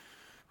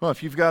Well,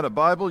 if you've got a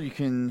Bible, you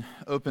can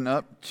open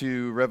up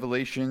to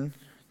Revelation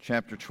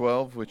chapter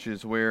 12, which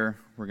is where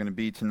we're going to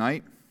be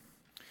tonight.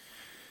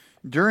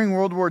 During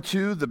World War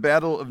II, the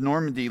Battle of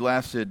Normandy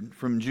lasted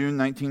from June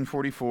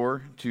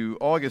 1944 to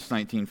August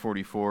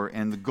 1944,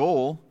 and the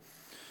goal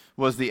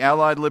was the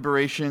Allied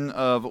liberation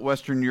of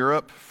Western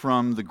Europe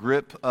from the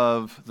grip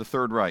of the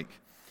Third Reich.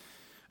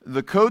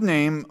 The code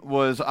name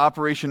was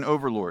Operation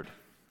Overlord.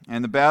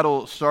 And the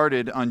battle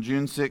started on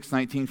June 6,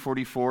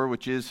 1944,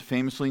 which is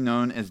famously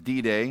known as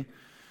D-Day,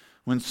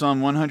 when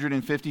some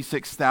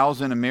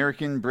 156,000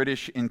 American,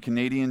 British, and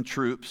Canadian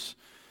troops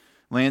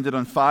landed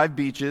on 5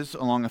 beaches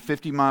along a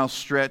 50-mile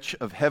stretch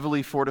of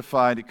heavily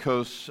fortified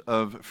coasts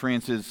of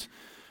France's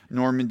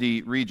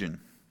Normandy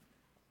region.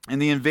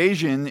 And the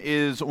invasion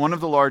is one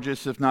of the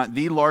largest, if not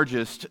the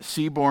largest,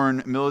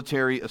 seaborne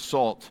military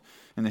assault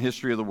in the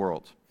history of the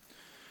world.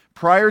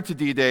 Prior to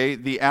D-Day,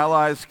 the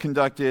Allies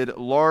conducted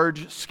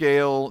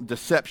large-scale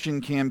deception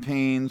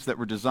campaigns that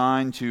were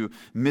designed to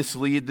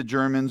mislead the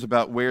Germans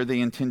about where they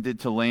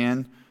intended to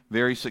land.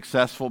 Very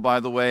successful,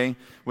 by the way.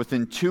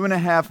 Within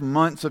 2.5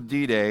 months of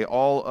D-Day,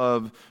 all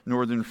of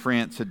northern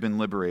France had been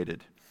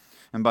liberated.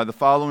 And by the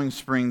following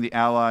spring, the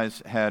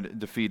Allies had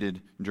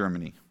defeated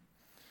Germany.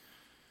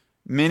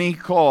 Many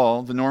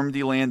call the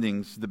Normandy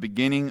landings the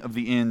beginning of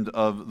the end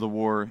of the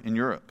war in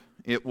Europe.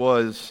 It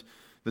was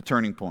the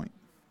turning point.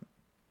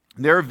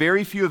 There are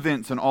very few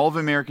events in all of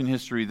American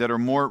history that are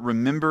more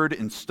remembered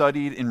and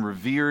studied and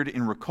revered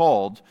and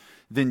recalled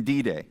than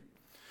D-Day.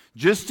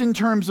 Just in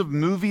terms of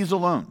movies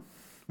alone,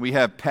 we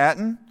have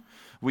Patton,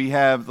 we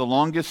have The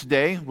Longest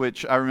Day,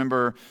 which I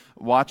remember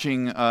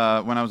watching when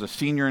I was a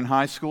senior in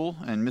high school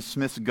and Miss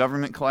Smith's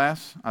government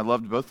class. I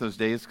loved both those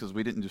days because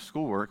we didn't do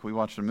schoolwork, we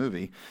watched a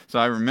movie, so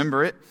I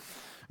remember it.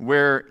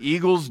 Where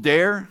Eagles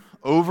Dare,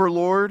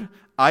 Overlord,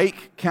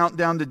 Ike,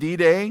 Countdown to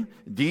D-Day,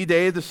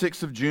 D-Day, the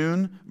 6th of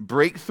June,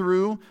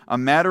 Breakthrough, A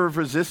Matter of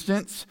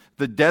Resistance,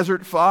 The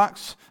Desert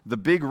Fox, The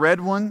Big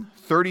Red One,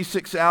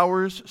 36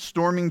 Hours,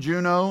 Storming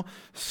Juno,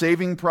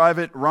 Saving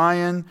Private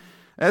Ryan.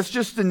 That's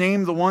just to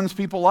name the ones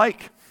people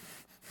like.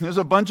 There's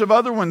a bunch of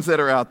other ones that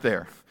are out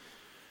there.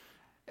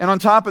 And on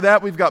top of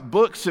that, we've got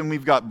books and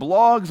we've got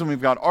blogs and we've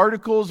got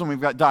articles and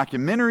we've got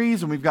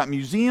documentaries and we've got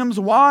museums.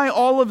 Why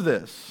all of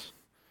this?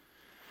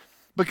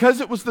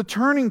 Because it was the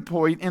turning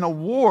point in a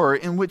war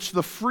in which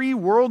the free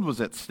world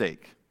was at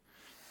stake.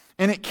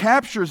 And it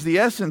captures the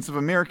essence of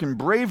American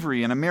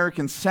bravery and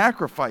American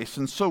sacrifice,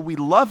 and so we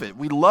love it.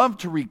 We love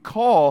to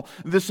recall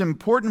this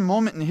important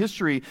moment in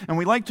history, and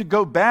we like to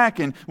go back,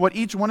 and what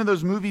each one of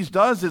those movies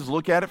does is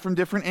look at it from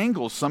different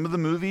angles. Some of the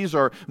movies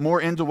are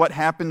more into what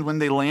happened when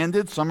they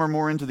landed, some are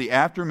more into the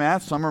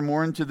aftermath, some are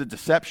more into the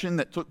deception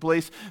that took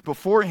place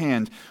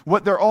beforehand.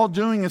 What they're all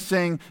doing is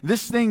saying,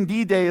 this thing,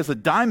 D-Day, is a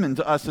diamond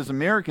to us as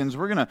Americans.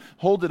 We're going to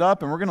hold it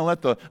up, and we're going to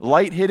let the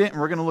light hit it, and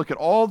we're going to look at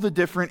all the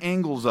different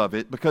angles of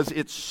it, because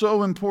it's so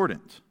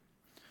important.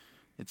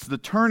 It's the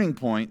turning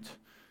point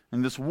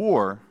in this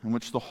war in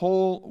which the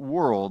whole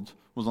world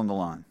was on the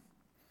line.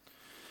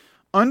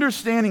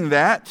 Understanding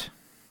that,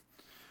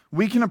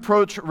 we can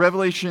approach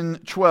Revelation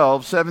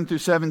 12, 7 through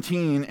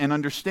 17, and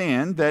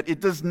understand that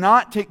it does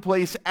not take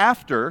place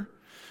after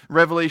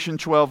Revelation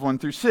 12, 1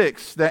 through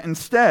 6, that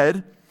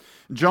instead,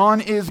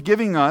 John is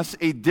giving us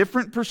a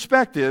different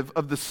perspective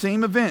of the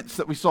same events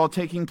that we saw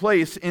taking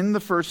place in the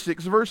first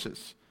 6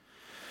 verses.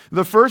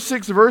 The first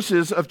 6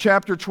 verses of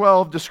chapter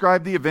 12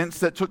 describe the events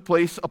that took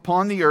place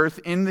upon the earth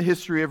in the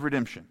history of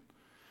redemption.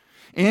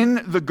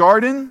 In the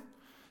garden,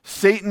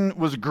 Satan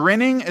was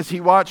grinning as he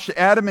watched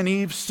Adam and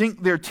Eve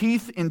sink their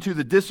teeth into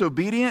the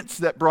disobedience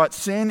that brought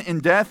sin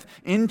and death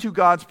into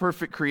God's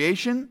perfect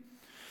creation.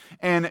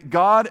 And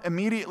God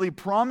immediately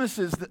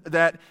promises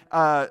that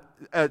a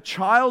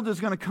child is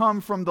going to come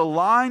from the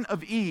line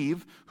of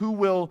Eve who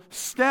will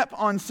step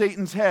on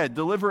Satan's head,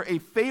 deliver a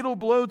fatal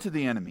blow to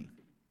the enemy.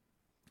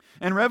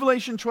 And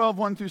Revelation 12,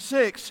 1 through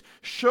 6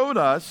 showed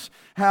us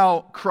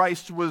how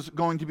Christ was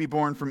going to be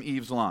born from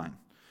Eve's line.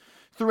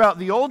 Throughout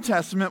the Old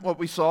Testament, what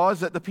we saw is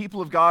that the people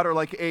of God are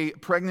like a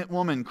pregnant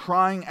woman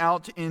crying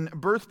out in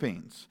birth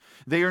pains.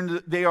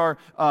 They are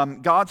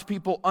God's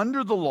people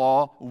under the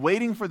law,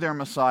 waiting for their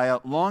Messiah,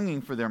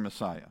 longing for their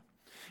Messiah.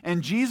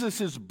 And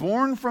Jesus is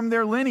born from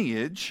their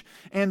lineage,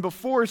 and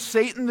before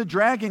Satan the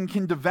dragon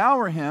can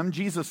devour him,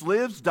 Jesus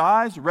lives,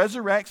 dies,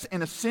 resurrects,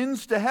 and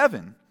ascends to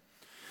heaven.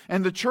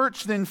 And the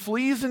church then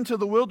flees into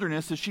the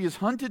wilderness as she is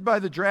hunted by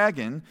the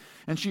dragon,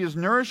 and she is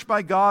nourished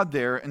by God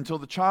there until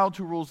the child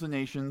who rules the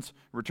nations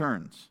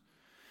returns.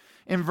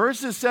 In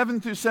verses 7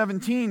 through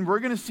 17, we're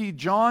going to see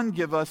John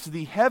give us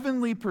the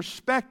heavenly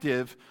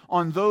perspective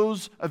on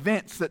those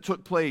events that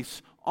took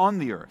place on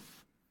the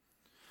earth.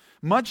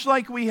 Much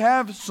like we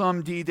have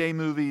some D-Day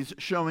movies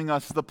showing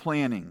us the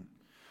planning,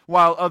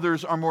 while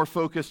others are more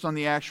focused on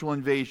the actual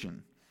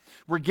invasion.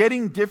 We're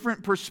getting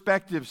different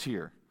perspectives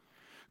here.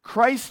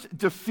 Christ's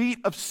defeat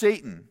of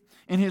Satan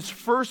in his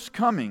first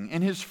coming,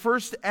 in his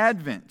first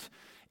advent,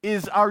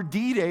 is our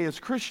D-Day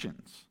as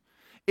Christians.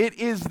 It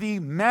is the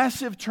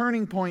massive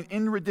turning point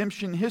in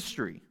redemption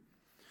history.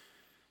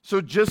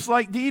 So just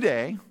like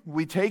D-Day,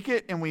 we take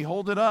it and we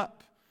hold it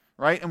up,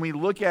 right? And we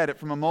look at it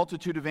from a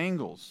multitude of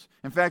angles.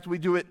 In fact, we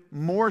do it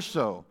more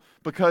so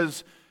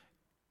because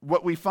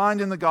what we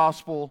find in the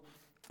gospel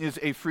is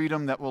a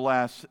freedom that will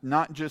last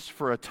not just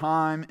for a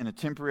time and a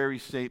temporary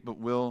state, but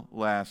will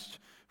last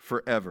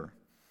forever.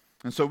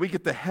 And so we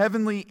get the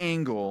heavenly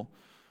angle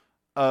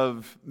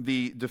of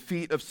the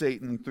defeat of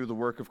Satan through the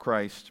work of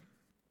Christ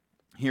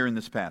here in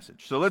this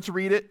passage. So let's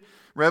read it.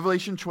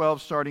 Revelation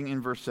 12, starting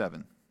in verse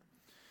 7.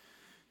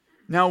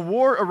 Now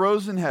war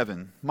arose in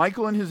heaven,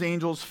 Michael and his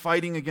angels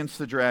fighting against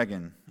the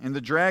dragon, and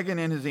the dragon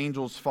and his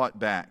angels fought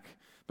back.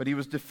 But he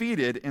was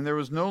defeated, and there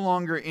was no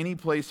longer any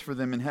place for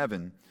them in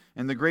heaven.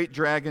 And the great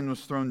dragon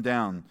was thrown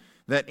down,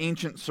 that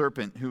ancient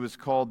serpent who is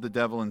called the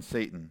devil and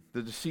Satan,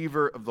 the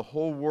deceiver of the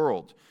whole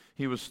world.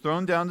 He was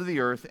thrown down to the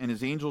earth, and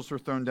his angels were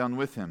thrown down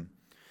with him.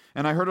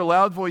 And I heard a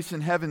loud voice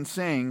in heaven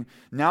saying,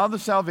 Now the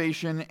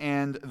salvation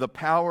and the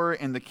power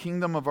and the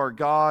kingdom of our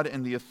God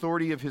and the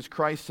authority of his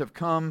Christ have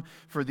come,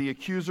 for the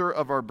accuser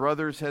of our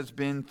brothers has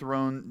been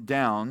thrown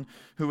down,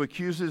 who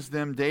accuses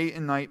them day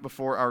and night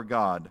before our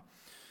God.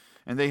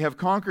 And they have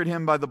conquered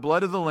him by the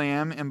blood of the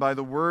Lamb and by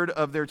the word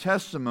of their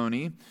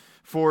testimony,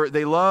 for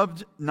they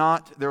loved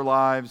not their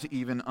lives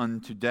even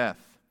unto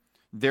death.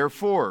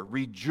 Therefore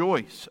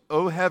rejoice,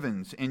 O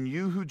heavens, and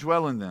you who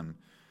dwell in them.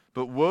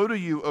 But woe to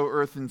you, O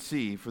earth and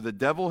sea, for the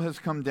devil has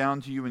come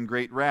down to you in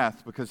great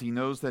wrath, because he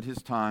knows that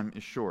his time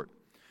is short.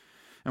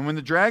 And when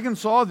the dragon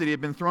saw that he had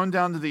been thrown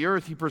down to the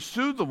earth, he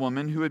pursued the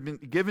woman who had been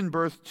given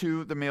birth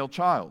to the male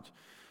child.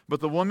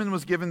 But the woman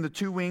was given the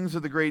 2 wings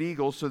of the great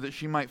eagle, so that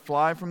she might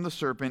fly from the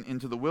serpent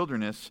into the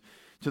wilderness,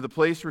 to the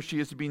place where she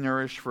is to be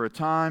nourished for a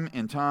time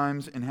and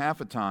times and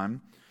half a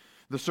time.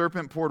 The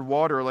serpent poured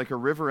water like a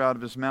river out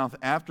of his mouth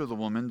after the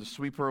woman to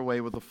sweep her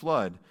away with a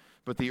flood.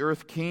 But the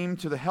earth came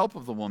to the help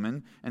of the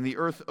woman, and the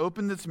earth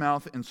opened its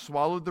mouth and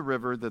swallowed the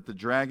river that the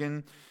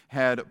dragon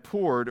had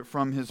poured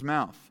from his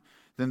mouth.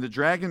 Then the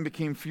dragon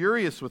became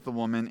furious with the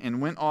woman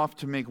and went off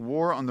to make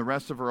war on the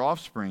rest of her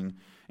offspring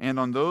and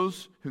on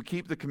those who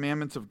keep the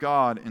commandments of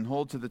God and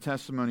hold to the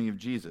testimony of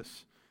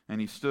Jesus.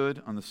 And he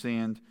stood on the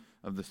sand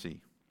of the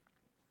sea.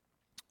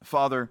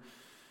 Father,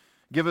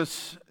 give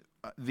us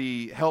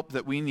the help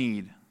that we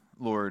need,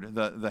 Lord,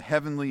 the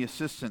heavenly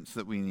assistance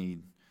that we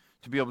need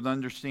to be able to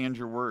understand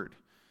your word.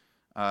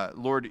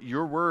 Lord,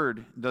 your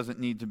word doesn't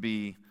need to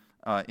be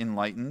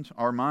enlightened.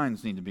 Our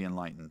minds need to be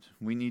enlightened.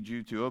 We need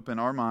you to open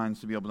our minds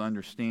to be able to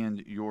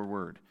understand your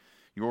word.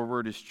 Your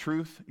word is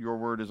truth. Your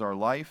word is our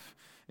life.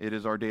 It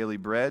is our daily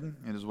bread.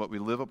 It is what we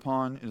live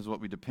upon. It is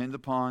what we depend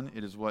upon.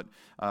 It is what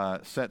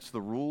sets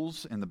the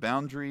rules and the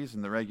boundaries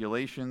and the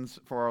regulations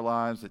for our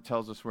lives. It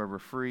tells us where we're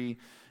free.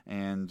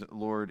 And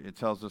Lord, it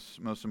tells us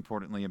most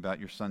importantly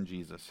about your Son,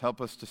 Jesus. Help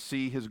us to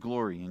see his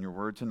glory in your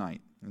word tonight.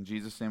 In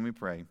Jesus' name we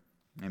pray.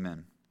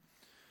 Amen.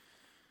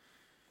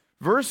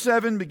 Verse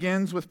 7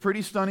 begins with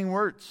pretty stunning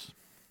words.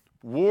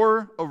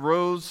 War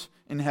arose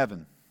in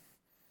heaven.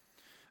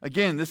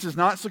 Again, this is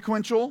not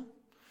sequential.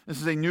 This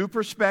is a new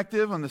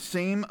perspective on the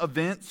same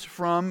events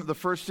from the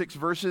first 6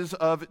 verses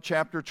of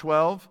chapter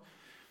 12.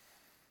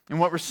 And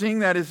what we're seeing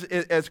that is,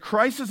 as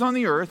Christ is on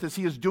the earth, as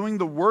he is doing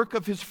the work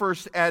of his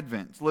first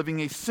advent,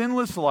 living a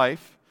sinless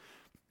life,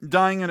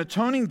 dying an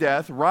atoning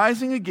death,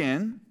 rising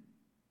again,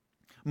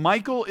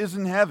 Michael is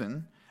in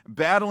heaven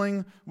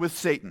battling with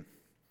Satan.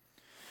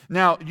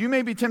 Now, you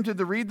may be tempted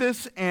to read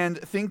this and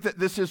think that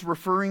this is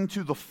referring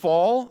to the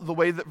fall, the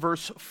way that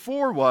verse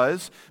 4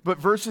 was, but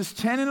verses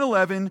 10 and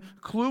 11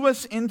 clue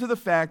us into the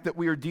fact that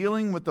we are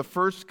dealing with the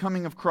first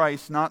coming of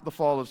Christ, not the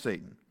fall of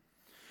Satan.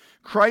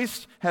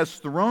 Christ has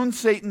thrown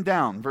Satan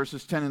down,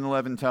 verses 10 and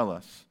 11 tell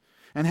us,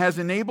 and has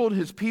enabled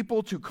his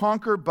people to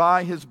conquer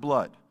by his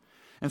blood.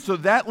 And so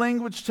that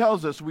language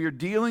tells us we are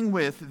dealing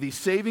with the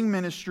saving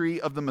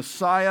ministry of the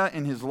Messiah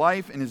in his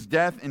life and his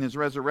death and his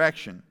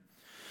resurrection.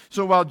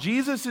 So while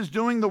Jesus is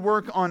doing the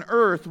work on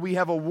earth, we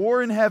have a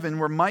war in heaven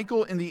where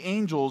Michael and the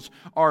angels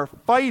are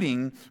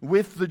fighting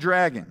with the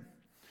dragon.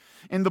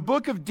 In the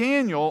book of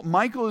Daniel,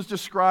 Michael is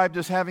described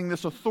as having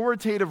this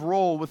authoritative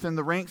role within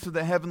the ranks of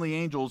the heavenly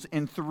angels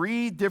in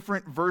 3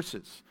 different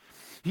verses.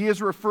 He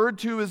is referred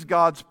to as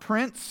God's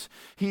prince.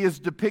 He is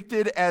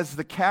depicted as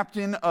the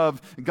captain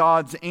of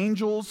God's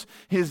angels.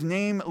 His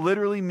name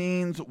literally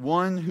means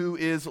one who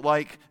is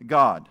like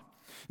God.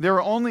 There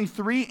are only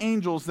 3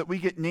 angels that we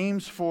get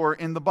names for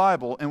in the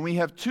Bible, and we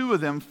have 2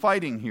 of them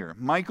fighting here,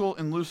 Michael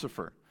and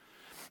Lucifer.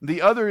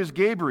 The other is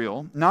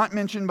Gabriel, not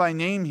mentioned by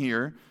name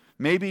here.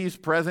 Maybe he's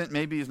present,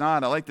 maybe he's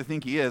not. I like to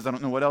think he is. I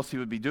don't know what else he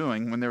would be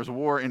doing when there's a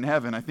war in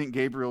heaven. I think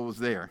Gabriel was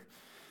there.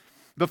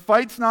 The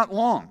fight's not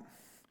long.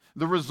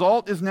 The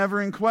result is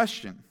never in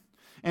question.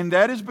 And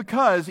that is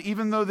because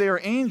even though they are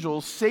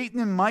angels, Satan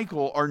and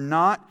Michael are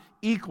not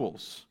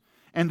equals.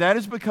 And that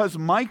is because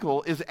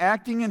Michael is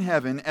acting in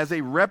heaven as a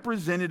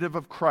representative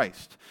of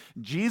Christ.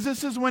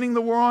 Jesus is winning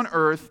the war on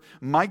earth.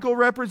 Michael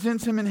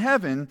represents him in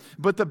heaven,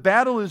 but the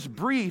battle is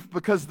brief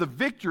because the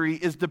victory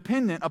is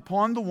dependent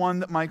upon the one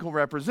that Michael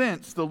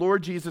represents, the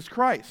Lord Jesus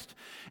Christ.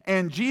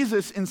 And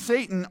Jesus and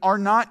Satan are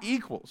not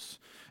equals.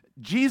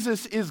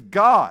 Jesus is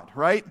God,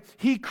 right?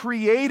 He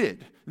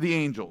created the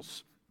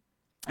angels.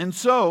 And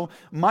so,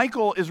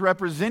 Michael is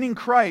representing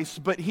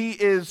Christ, but he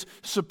is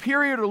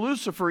superior to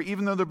Lucifer,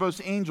 even though they're both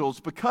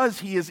angels, because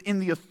he is in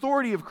the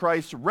authority of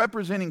Christ,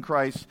 representing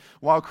Christ,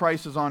 while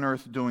Christ is on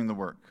earth doing the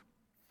work.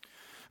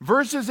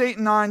 Verses 8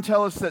 and 9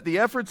 tell us that the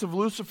efforts of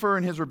Lucifer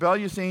and his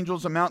rebellious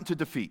angels amount to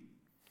defeat.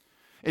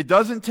 It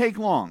doesn't take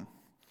long,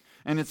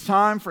 and it's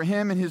time for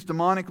him and his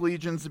demonic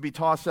legions to be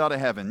tossed out of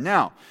heaven.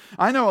 Now,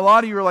 I know a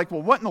lot of you are like,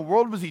 well, what in the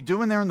world was he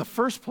doing there in the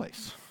first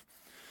place?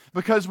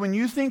 Because when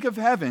you think of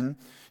heaven,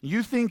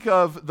 you think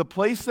of the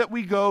place that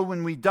we go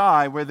when we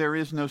die where there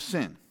is no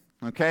sin,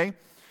 okay?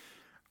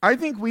 I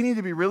think we need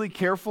to be really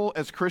careful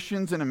as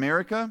Christians in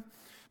America,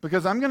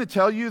 because I'm going to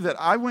tell you that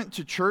I went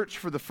to church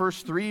for the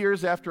first 3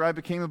 years after I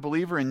became a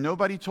believer, and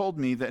nobody told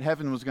me that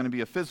heaven was going to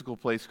be a physical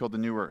place called the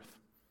New Earth.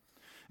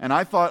 And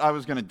I thought I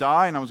was going to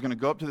die, and I was going to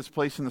go up to this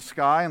place in the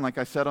sky, and like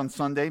I said on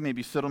Sunday,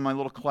 maybe sit on my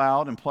little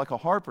cloud and pluck a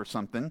harp or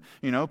something,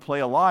 play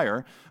a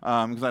lyre,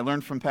 because I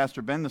learned from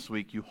Pastor Ben this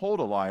week, you hold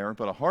a lyre,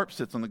 but a harp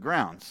sits on the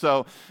ground.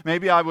 So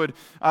maybe I would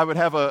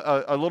have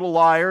a little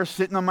lyre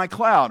sitting on my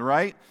cloud,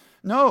 right?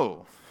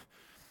 No.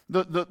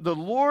 The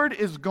Lord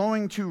is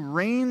going to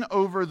reign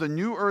over the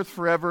new earth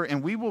forever,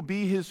 and we will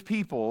be his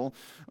people,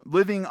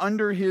 living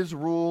under his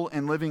rule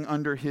and living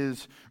under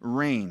his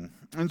reign.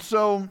 And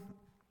so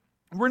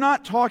we're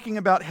not talking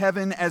about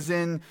heaven as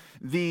in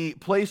the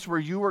place where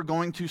you are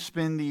going to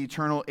spend the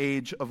eternal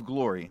age of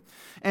glory.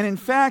 And in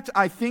fact,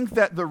 I think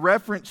that the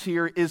reference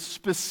here is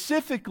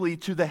specifically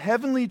to the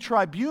heavenly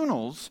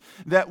tribunals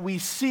that we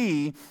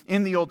see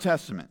in the Old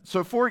Testament.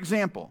 So for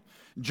example,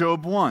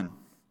 Job 1.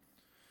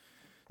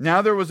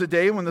 Now there was a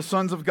day when the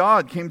sons of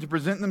God came to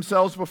present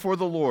themselves before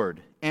the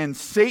Lord, and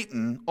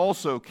Satan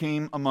also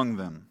came among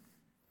them.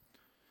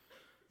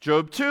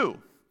 Job 2.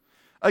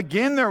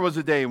 Again, there was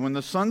a day when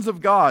the sons of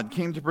God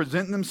came to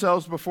present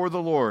themselves before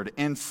the Lord,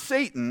 and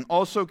Satan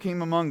also came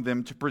among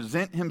them to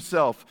present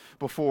himself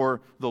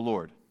before the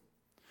Lord.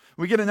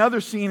 We get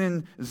another scene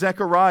in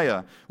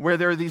Zechariah where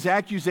there are these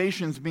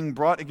accusations being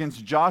brought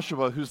against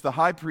Joshua, who's the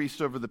high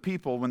priest over the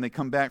people when they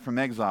come back from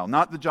exile.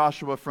 Not the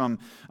Joshua from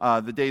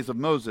the days of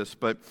Moses,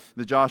 but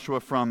the Joshua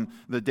from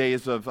the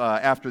days of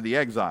after the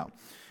exile.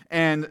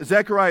 And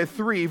Zechariah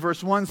 3,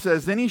 verse 1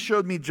 says, Then he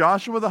showed me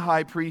Joshua the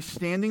high priest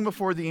standing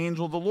before the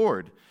angel of the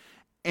Lord,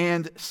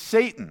 and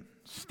Satan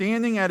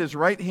standing at his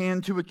right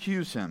hand to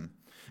accuse him.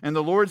 And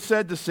the Lord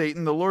said to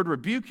Satan, The Lord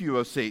rebuke you,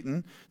 O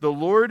Satan. The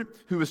Lord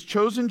who has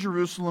chosen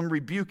Jerusalem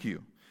rebuke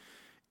you.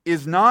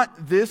 Is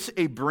not this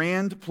a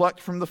brand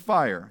plucked from the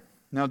fire?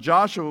 Now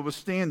Joshua was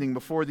standing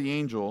before the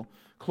angel,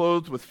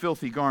 clothed with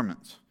filthy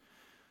garments.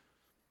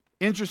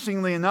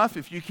 Interestingly enough,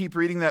 if you keep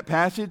reading that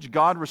passage,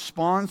 God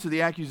responds to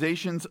the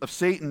accusations of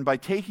Satan by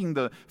taking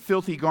the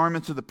filthy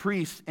garments of the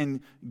priest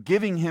and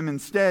giving him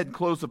instead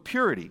clothes of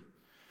purity.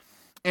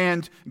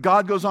 And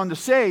God goes on to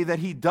say that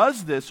he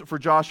does this for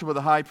Joshua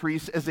the high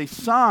priest as a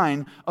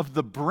sign of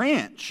the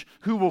branch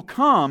who will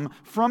come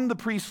from the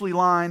priestly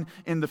line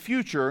in the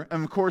future.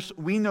 And of course,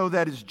 we know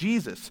that is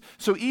Jesus.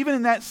 So even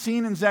in that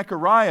scene in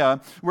Zechariah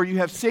where you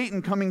have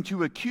Satan coming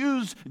to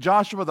accuse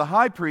Joshua the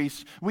high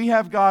priest, we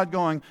have God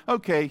going,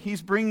 okay,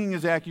 he's bringing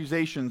his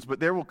accusations, but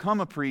there will come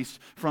a priest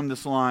from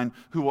this line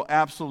who will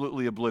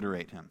absolutely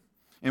obliterate him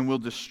and will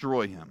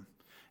destroy him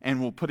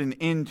and will put an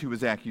end to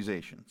his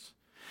accusations.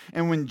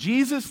 And when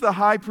Jesus the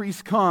high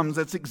priest comes,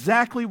 that's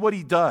exactly what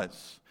he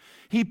does.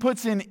 He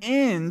puts an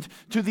end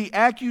to the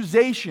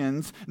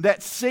accusations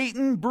that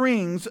Satan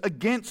brings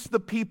against the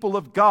people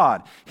of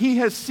God. He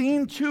has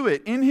seen to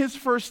it in his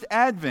first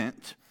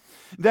advent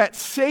that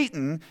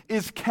Satan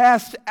is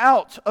cast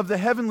out of the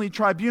heavenly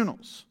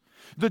tribunals.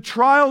 The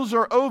trials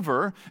are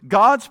over.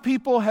 God's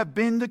people have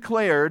been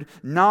declared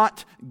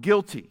not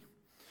guilty.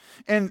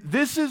 And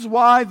this is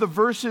why the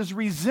verses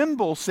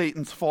resemble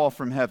Satan's fall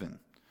from heaven.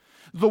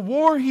 The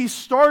war he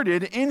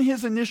started in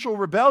his initial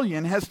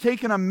rebellion has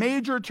taken a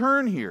major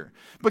turn here.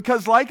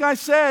 Because like I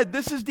said,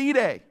 this is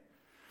D-Day.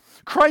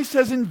 Christ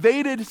has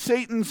invaded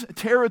Satan's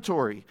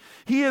territory.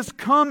 He has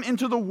come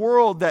into the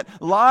world that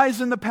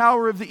lies in the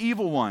power of the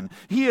evil one.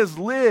 He has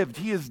lived.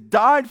 He has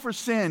died for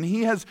sin.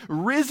 He has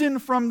risen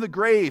from the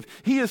grave.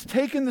 He has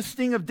taken the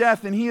sting of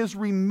death and he has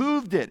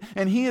removed it.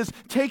 And he has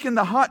taken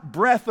the hot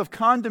breath of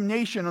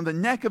condemnation on the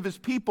neck of his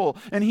people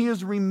and he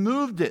has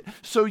removed it.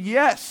 So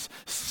yes,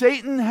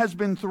 Satan has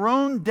been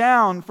thrown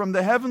down from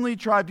the heavenly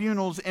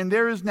tribunals and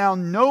there is now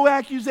no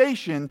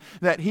accusation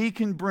that he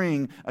can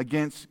bring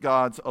against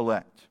God's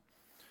elect.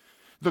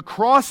 The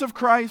cross of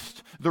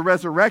Christ, the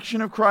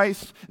resurrection of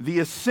Christ, the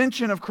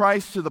ascension of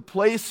Christ to the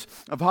place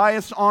of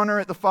highest honor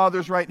at the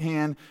Father's right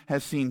hand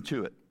has seen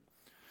to it.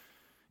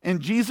 And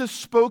Jesus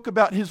spoke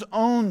about his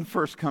own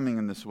first coming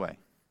in this way.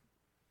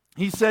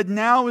 He said,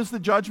 Now is the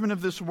judgment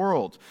of this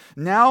world.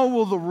 Now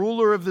will the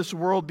ruler of this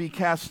world be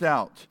cast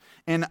out.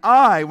 And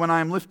I, when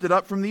I am lifted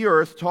up from the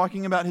earth,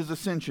 talking about his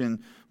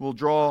ascension, will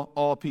draw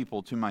all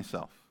people to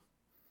myself.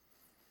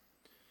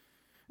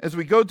 as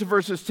we go to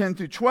verses 10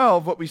 through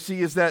 12, what we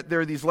see is that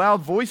there are these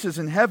loud voices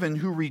in heaven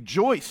who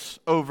rejoice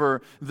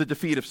over the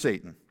defeat of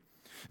Satan.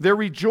 They're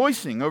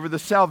rejoicing over the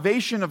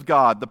salvation of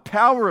God, the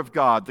power of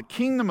God, the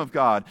kingdom of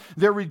God.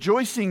 They're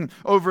rejoicing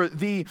over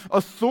the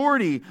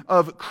authority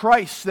of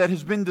Christ that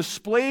has been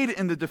displayed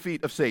in the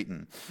defeat of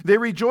Satan. They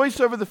rejoice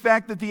over the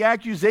fact that the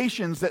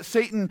accusations that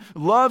Satan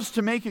loves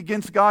to make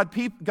against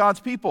God's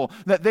people,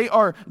 that they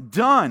are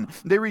done.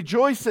 They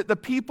rejoice that the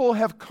people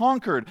have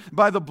conquered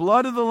by the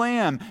blood of the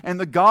Lamb and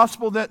the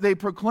gospel that they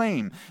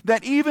proclaim.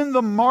 That even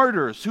the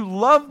martyrs who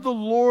love the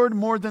Lord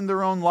more than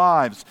their own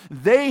lives,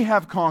 they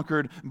have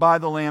conquered by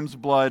the Lamb's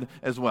blood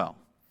as well.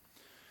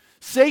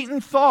 Satan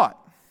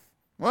thought,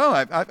 well,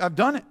 I've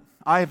done it.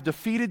 I have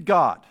defeated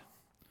God.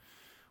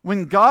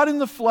 When God in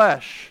the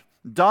flesh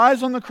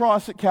dies on the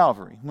cross at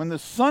Calvary, when the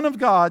Son of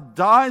God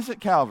dies at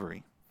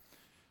Calvary,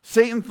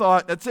 Satan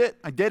thought, that's it.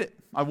 I did it.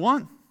 I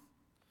won.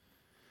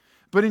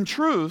 But in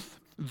truth,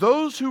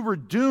 those who were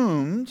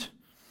doomed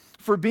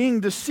for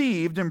being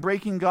deceived and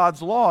breaking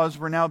God's laws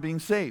were now being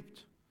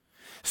saved.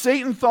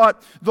 Satan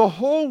thought the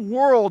whole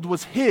world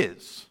was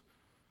his,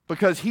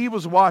 because he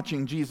was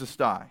watching Jesus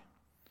die.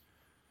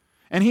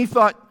 And he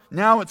thought,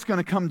 now it's going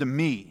to come to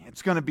me.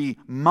 It's going to be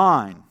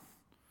mine.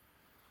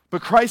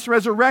 But Christ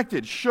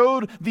resurrected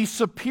showed the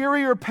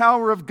superior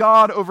power of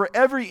God over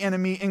every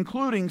enemy,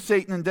 including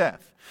Satan and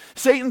death.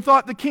 Satan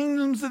thought the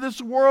kingdoms of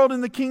this world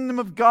and the kingdom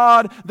of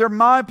God, they're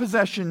my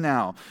possession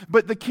now.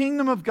 But the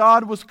kingdom of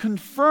God was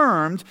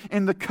confirmed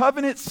in the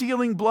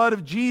covenant-sealing blood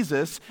of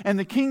Jesus, and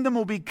the kingdom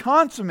will be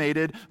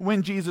consummated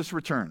when Jesus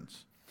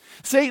returns.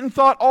 Satan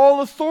thought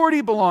all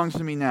authority belongs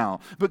to me now.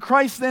 But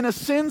Christ then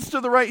ascends to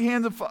the right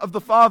hand of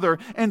the Father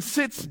and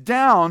sits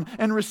down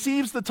and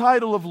receives the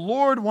title of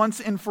Lord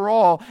once and for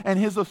all. And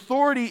his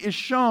authority is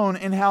shown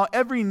in how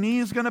every knee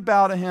is going to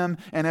bow to him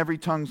and every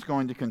tongue is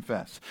going to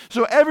confess.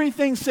 So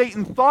everything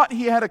Satan thought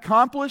he had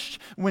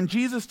accomplished when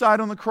Jesus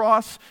died on the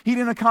cross, he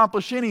didn't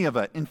accomplish any of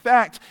it. In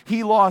fact,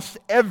 he lost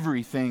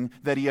everything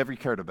that he ever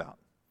cared about.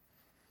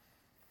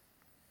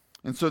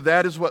 And so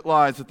that is what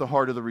lies at the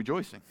heart of the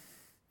rejoicing.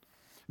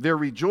 They're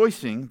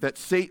rejoicing that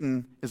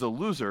Satan is a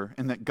loser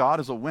and that God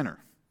is a winner.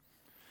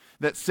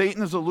 That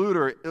Satan is a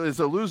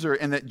loser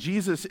and that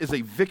Jesus is a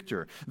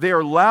victor. They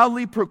are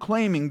loudly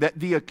proclaiming that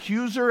the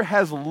accuser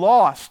has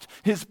lost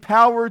his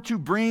power to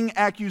bring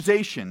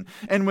accusation.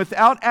 And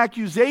without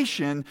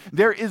accusation,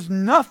 there is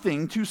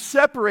nothing to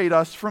separate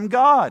us from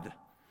God.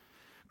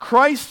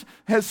 Christ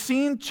has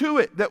seen to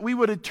it that we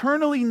would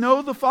eternally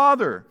know the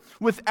Father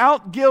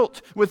without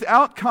guilt,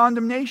 without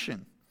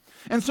condemnation.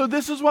 And so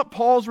this is what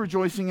Paul's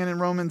rejoicing in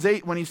Romans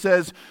 8 when he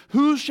says,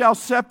 "Who shall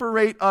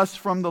separate us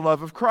from the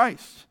love of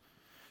Christ?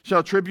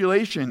 Shall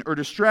tribulation or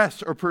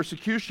distress or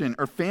persecution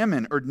or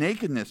famine or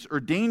nakedness or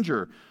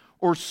danger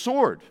or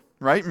sword?"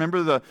 Right?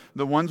 Remember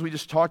the ones we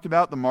just talked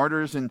about, the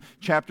martyrs in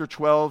chapter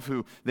 12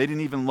 who they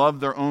didn't even love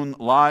their own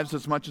lives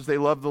as much as they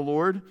loved the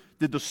Lord?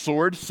 Did the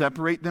sword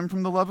separate them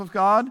from the love of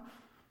God?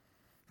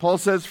 Paul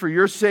says, "For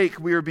your sake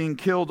we are being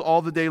killed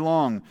all the day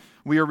long.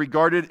 We are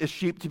regarded as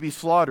sheep to be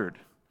slaughtered."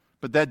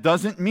 But that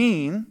doesn't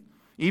mean,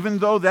 even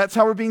though that's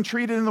how we're being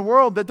treated in the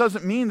world, that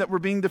doesn't mean that we're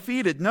being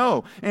defeated.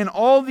 No. In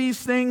all these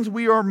things,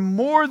 we are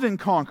more than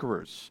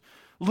conquerors.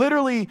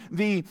 Literally,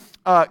 the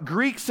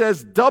Greek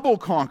says double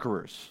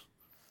conquerors.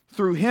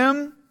 Through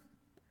him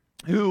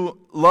who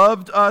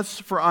loved us,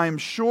 for I am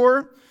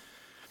sure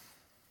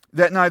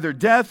that neither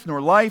death,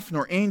 nor life,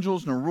 nor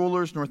angels, nor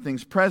rulers, nor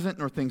things present,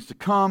 nor things to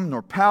come,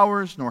 nor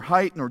powers, nor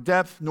height, nor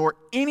depth, nor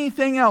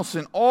anything else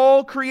in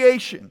all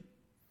creation,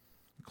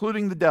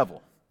 including the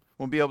devil,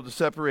 won't be able to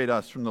separate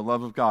us from the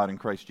love of God in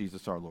Christ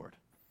Jesus our Lord.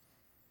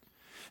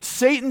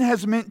 Satan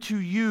has meant to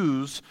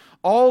use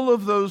all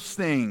of those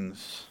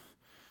things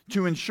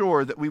to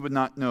ensure that we would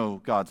not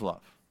know God's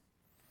love.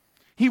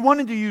 He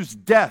wanted to use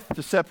death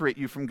to separate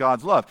you from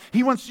God's love.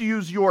 He wants to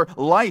use your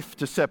life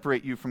to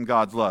separate you from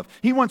God's love.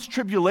 He wants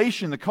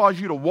tribulation to cause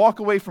you to walk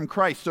away from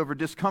Christ over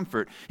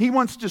discomfort. He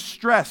wants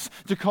distress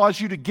to cause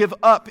you to give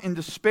up in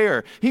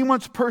despair. He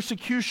wants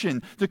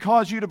persecution to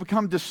cause you to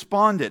become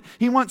despondent.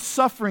 He wants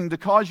suffering to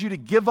cause you to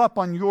give up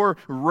on your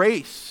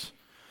race.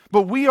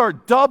 But we are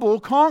double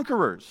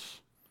conquerors.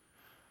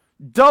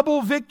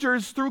 Double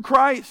victors through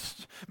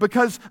Christ,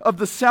 because of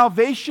the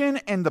salvation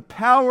and the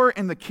power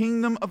and the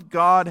kingdom of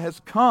God has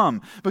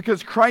come,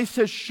 because Christ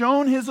has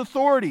shown his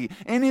authority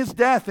in his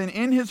death and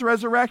in his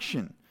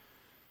resurrection.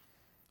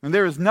 And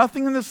there is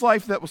nothing in this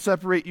life that will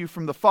separate you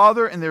from the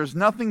Father, and there is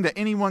nothing that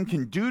anyone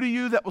can do to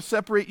you that will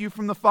separate you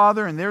from the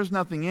Father, and there's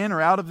nothing in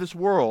or out of this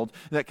world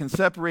that can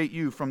separate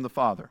you from the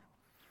Father.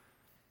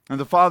 And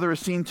the Father has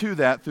seen to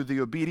that through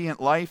the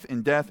obedient life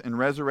and death and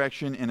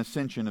resurrection and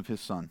ascension of his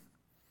Son.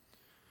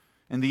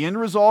 And the end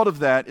result of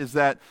that is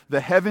that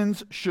the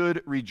heavens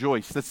should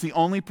rejoice. That's the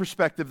only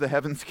perspective the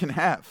heavens can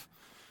have.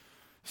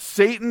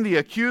 Satan, the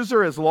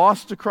accuser, has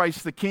lost to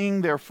Christ the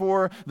King.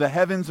 Therefore, the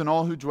heavens and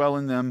all who dwell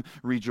in them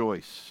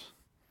rejoice.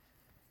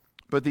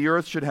 But the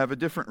earth should have a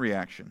different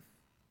reaction.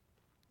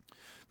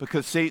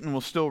 because Satan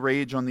will still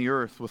rage on the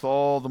earth with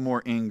all the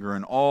more anger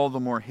and all the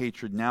more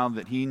hatred now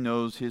that he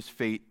knows his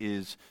fate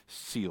is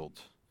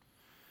sealed.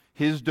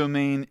 His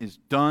domain is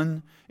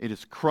done. It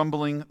is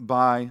crumbling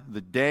by the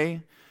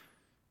day.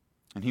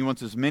 And he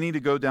wants as many to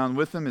go down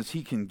with him as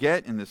he can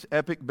get in this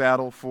epic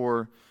battle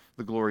for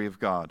the glory of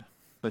God.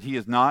 But he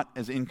is not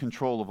as in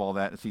control of all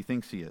that as he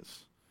thinks he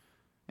is.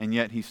 And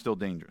yet he's still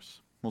dangerous.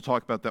 We'll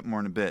talk about that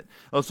more in a bit.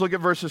 Let's look at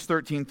verses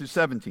 13 through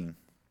 17.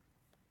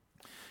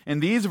 In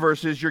these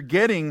verses, you're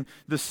getting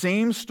the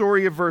same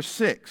story of verse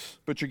 6,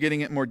 but you're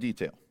getting it in more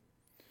detail.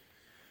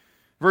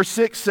 Verse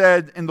 6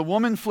 said, "And the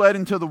woman fled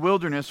into the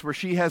wilderness, where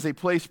she has a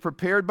place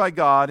prepared by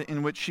God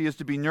in which she is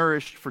to be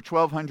nourished for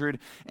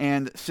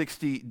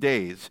 1,260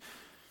 days."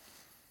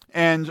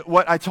 And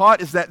what I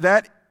taught is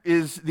that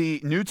is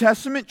the New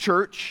Testament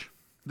church,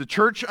 the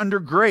church under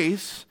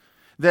grace,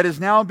 that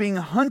is now being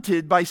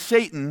hunted by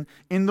Satan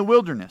in the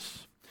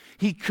wilderness.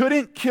 He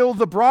couldn't kill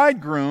the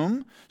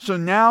bridegroom, so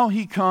now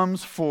he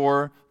comes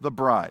for the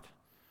bride.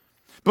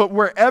 But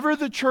wherever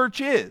the church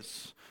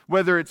is,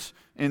 whether it's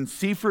in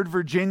Seaford,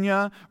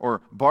 Virginia, or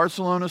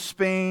Barcelona,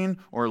 Spain,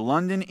 or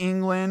London,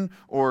 England,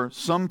 or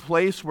some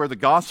place where the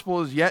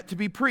gospel is yet to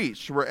be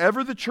preached,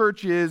 wherever the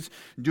church is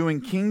doing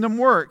kingdom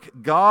work,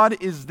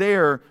 God is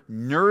there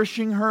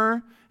nourishing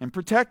her and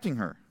protecting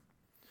her.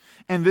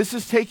 And this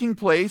is taking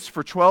place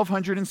for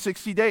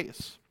 1,260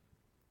 days.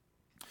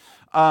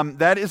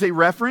 That is a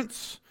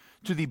reference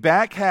to the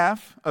back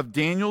half of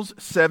Daniel's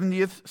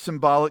 70th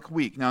symbolic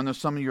week. Now, I know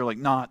some of you are like,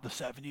 not the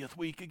 70th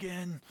week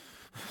again.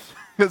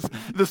 Because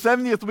the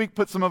 70th week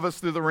put some of us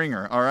through the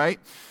ringer, all right?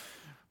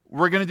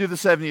 We're going to do the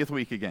 70th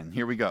week again.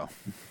 Here we go.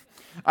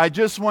 I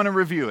just want to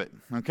review it,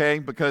 okay,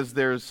 because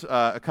there's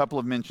a couple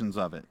of mentions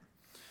of it.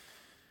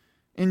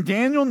 In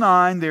Daniel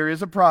 9, there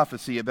is a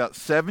prophecy about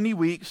 70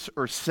 weeks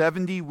or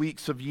 70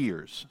 weeks of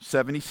years,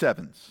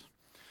 77s.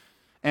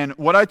 And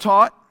what I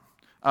taught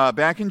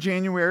back in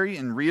January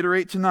and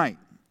reiterate tonight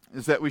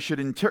is that we should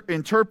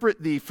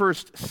interpret the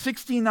first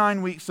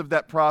 69 weeks of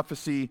that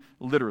prophecy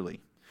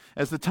literally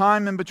as the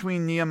time in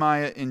between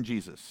Nehemiah and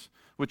Jesus,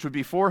 which would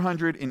be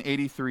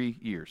 483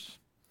 years.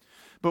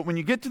 But when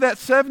you get to that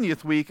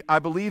 70th week, I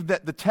believe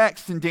that the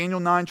text in Daniel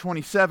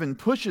 9:27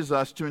 pushes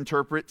us to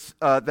interpret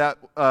that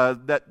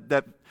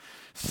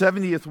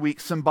 70th week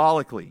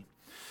symbolically.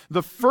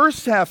 The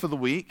first half of the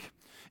week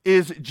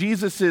is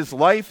Jesus'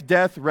 life,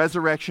 death,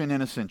 resurrection,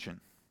 and ascension.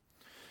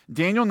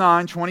 Daniel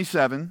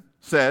 9:27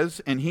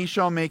 says, "And he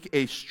shall make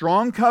a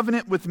strong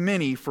covenant with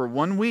many for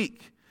 1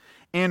 week,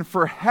 and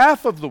for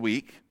half of the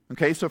week,"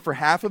 okay, so for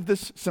half of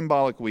this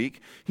symbolic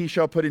week, "he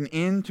shall put an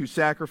end to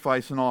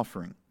sacrifice and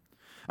offering."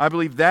 I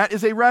believe that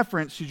is a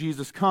reference to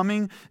Jesus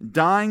coming,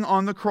 dying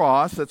on the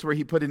cross. That's where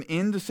he put an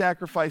end to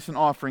sacrifice and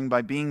offering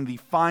by being the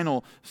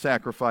final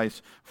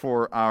sacrifice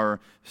for our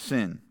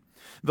sin.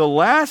 The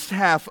last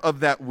half of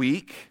that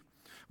week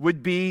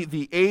would be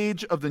the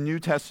age of the New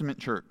Testament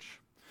church,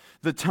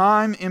 the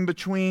time in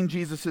between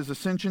Jesus'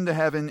 ascension to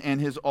heaven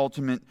and his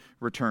ultimate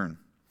return.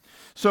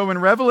 So in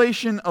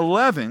Revelation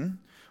 11,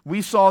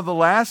 we saw the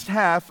last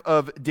half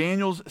of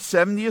Daniel's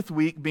 70th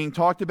week being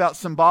talked about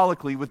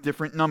symbolically with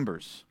different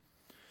numbers.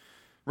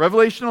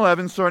 Revelation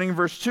 11, starting in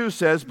verse 2,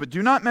 says, "But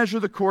do not measure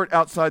the court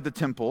outside the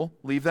temple,"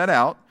 leave that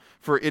out,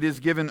 "for it is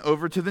given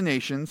over to the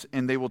nations,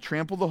 and they will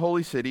trample the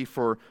holy city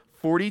for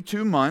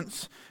 42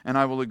 months, and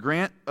I will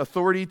grant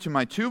authority to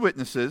my 2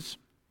 witnesses,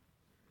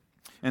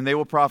 and they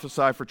will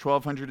prophesy for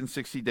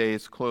 1,260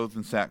 days, clothed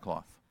in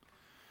sackcloth."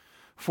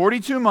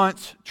 42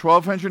 months,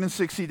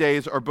 1,260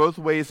 days are both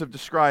ways of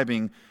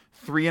describing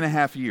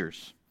 3.5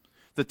 years,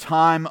 the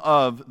time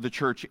of the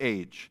church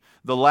age,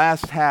 the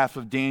last half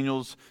of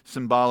Daniel's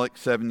symbolic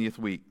 70th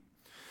week.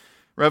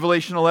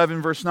 Revelation 11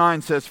 verse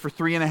 9 says, "For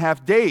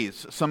 3.5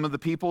 days, some of the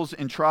peoples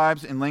and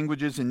tribes and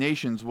languages and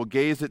nations will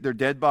gaze at their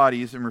dead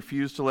bodies and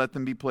refuse to let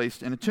them be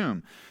placed in a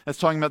tomb." That's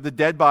talking about the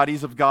dead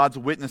bodies of God's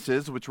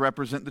witnesses, which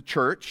represent the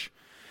church.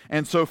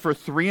 And so for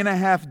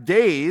 3.5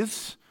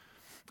 days,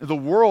 the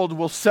world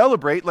will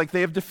celebrate like they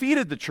have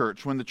defeated the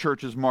church when the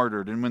church is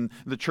martyred and when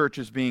the church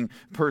is being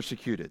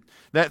persecuted.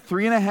 That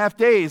 3.5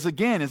 days,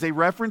 again, is a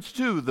reference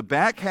to the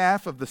back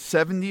half of the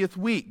 70th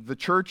week, the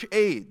church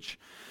age.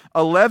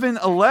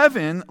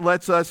 11:11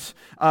 lets us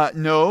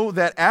know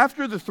that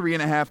after the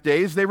 3.5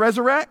 days, they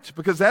resurrect,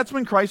 because that's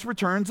when Christ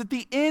returns at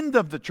the end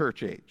of the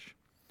church age.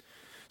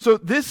 So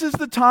this is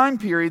the time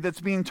period that's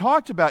being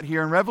talked about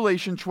here in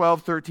Revelation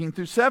 12:13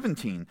 through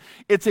 17.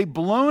 It's a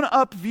blown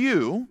up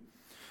view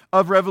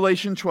of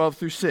Revelation 12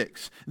 through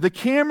 6. The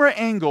camera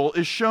angle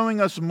is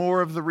showing us more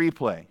of the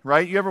replay,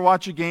 right? You ever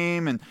watch a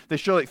game and they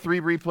show like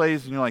 3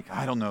 replays and you're like,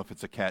 I don't know if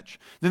it's a catch.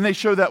 Then they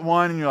show that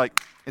one and you're like,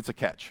 it's a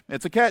catch.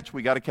 It's a catch.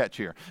 We got a catch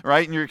here,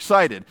 right? And you're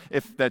excited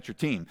if that's your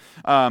team,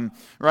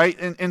 right?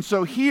 And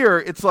so here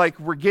it's like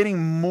we're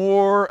getting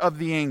more of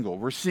the angle.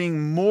 We're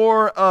seeing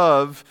more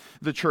of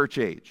the church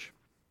age.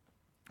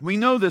 We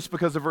know this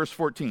because of verse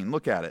 14.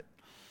 Look at it.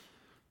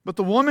 "But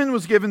the woman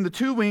was given the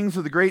 2 wings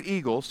of the great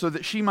eagle, so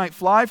that she might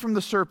fly from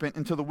the serpent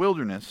into the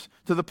wilderness,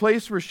 to the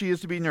place where she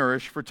is to be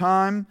nourished for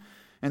time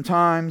and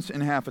times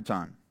and half a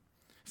time."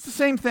 It's the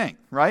same thing,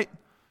 right?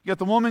 You got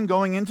the woman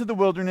going into the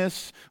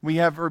wilderness. We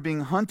have her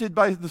being hunted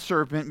by the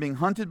serpent, being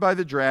hunted by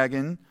the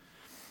dragon.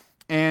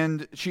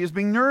 And she is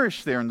being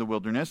nourished there in the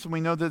wilderness. And we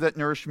know that that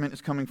nourishment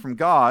is coming from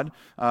God.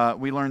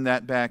 We learned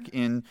that back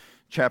in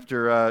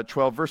chapter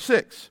 12, verse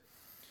 6.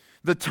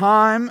 The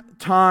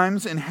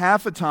times, and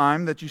half a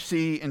time that you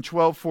see in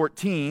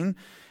 12:14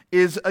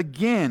 is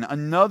again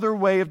another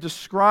way of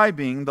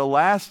describing the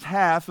last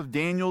half of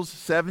Daniel's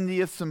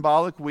 70th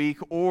symbolic week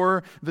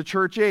or the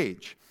church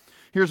age.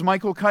 Here's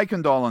Michael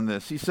Kuykendall on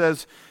this. He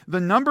says, the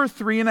number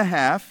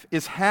 3.5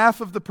 is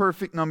half of the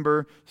perfect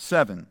number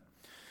 7.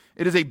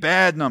 It is a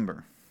bad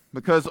number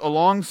because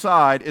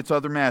alongside its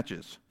other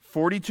matches,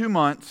 42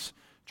 months,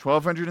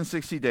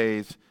 1,260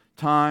 days,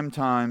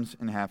 times,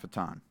 and half a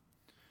time.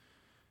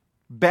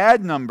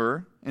 Bad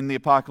number in the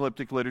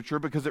apocalyptic literature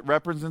because it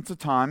represents a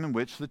time in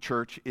which the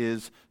church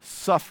is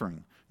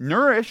suffering.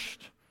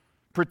 Nourished,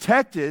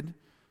 protected,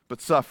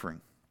 but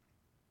suffering.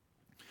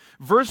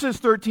 Verses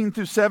 13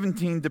 through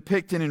 17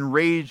 depict an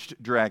enraged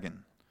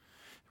dragon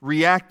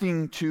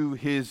reacting to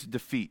his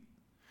defeat.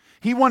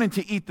 He wanted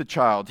to eat the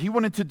child. He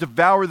wanted to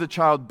devour the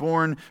child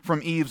born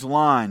from Eve's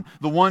line,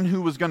 the one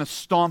who was going to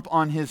stomp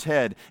on his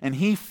head. And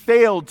he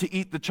failed to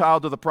eat the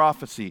child of the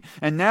prophecy.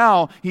 And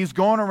now he's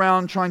going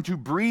around trying to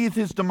breathe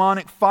his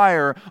demonic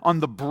fire on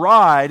the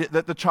bride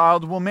that the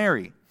child will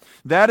marry.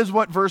 That is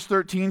what verse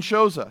 13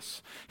 shows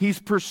us.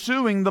 He's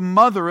pursuing the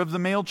mother of the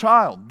male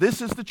child.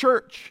 This is the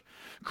church.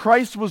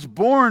 Christ was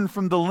born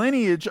from the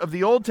lineage of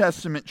the Old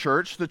Testament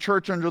church, the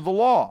church under the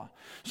law.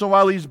 So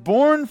while he's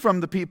born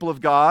from the people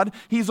of God,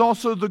 he's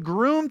also the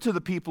groom to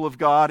the people of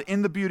God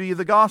in the beauty of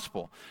the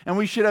gospel. And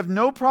we should have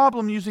no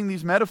problem using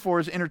these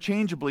metaphors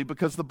interchangeably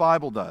because the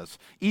Bible does,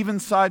 even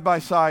side by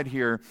side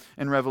here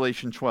in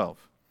Revelation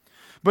 12.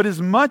 But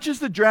as much as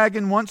the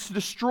dragon wants to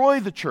destroy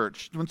the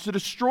church, wants to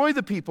destroy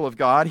the people of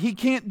God, he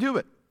can't do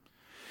it.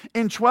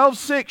 In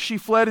 12:6, she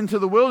fled into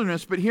the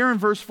wilderness, but here in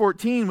verse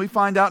 14, we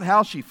find out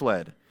how she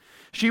fled.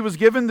 She was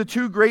given the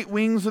 2 great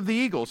wings of the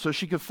eagle, so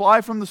she could fly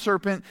from the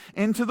serpent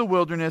into the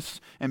wilderness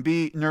and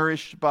be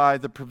nourished by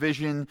the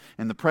provision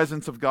and the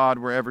presence of God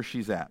wherever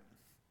she's at.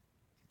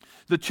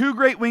 The 2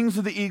 great wings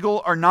of the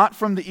eagle are not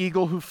from the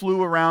eagle who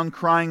flew around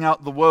crying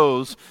out the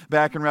woes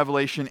back in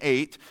Revelation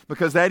 8,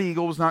 because that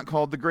eagle was not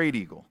called the great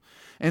eagle.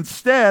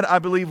 Instead, I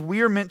believe we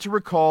are meant to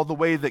recall the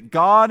way that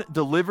God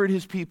delivered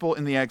his people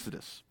in the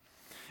Exodus.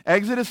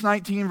 Exodus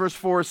 19 verse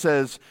 4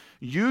 says,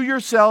 "You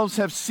yourselves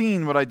have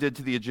seen what I did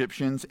to the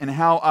Egyptians and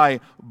how I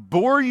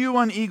bore you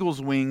on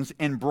eagle's wings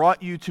and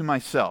brought you to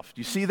myself."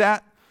 Do you see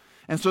that?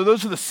 And so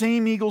those are the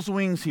same eagle's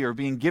wings here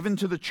being given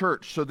to the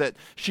church so that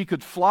she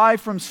could fly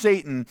from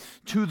Satan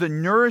to the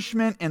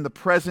nourishment and the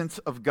presence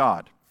of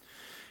God.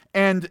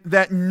 And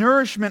that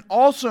nourishment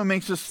also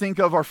makes us think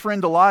of our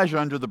friend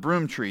Elijah under the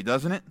broom tree,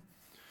 doesn't it?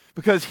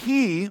 Because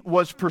he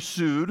was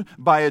pursued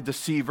by a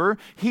deceiver.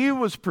 He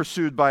was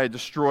pursued by a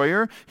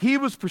destroyer. He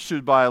was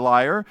pursued by a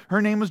liar.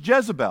 Her name was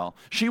Jezebel.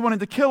 She wanted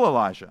to kill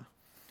Elijah.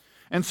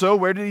 And so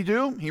where did he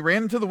do? He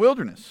ran into the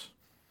wilderness.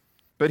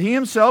 But he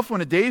himself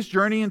went a day's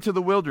journey into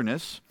the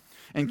wilderness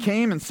and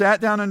came and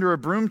sat down under a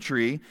broom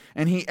tree,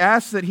 and he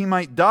asked that he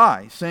might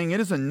die, saying, "It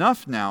is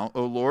enough now,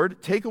 O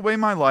Lord. Take away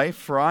my life,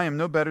 for I am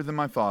no better than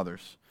my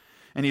fathers."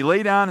 And he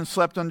lay down and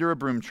slept under a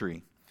broom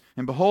tree.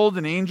 And behold,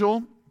 an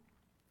angel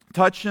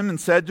touched him and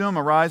said to him,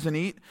 "Arise and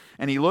eat."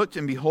 And he looked,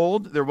 and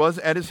behold, there was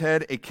at his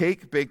head a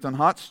cake baked on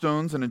hot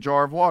stones and a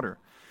jar of water.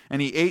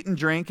 And he ate and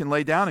drank and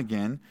lay down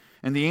again.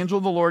 And the angel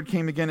of the Lord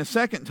came again a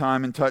second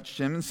time and touched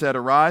him and said,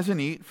 "Arise and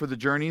eat, for the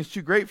journey is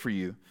too great for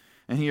you."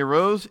 And he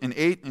arose and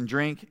ate and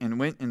drank and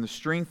went in the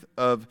strength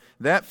of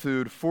that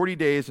food 40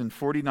 days and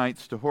 40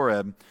 nights to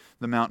Horeb,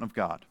 the mountain of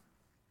God.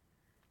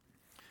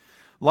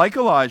 Like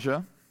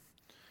Elijah,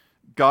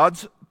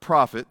 God's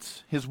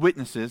prophets, his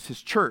witnesses,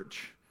 his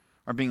church,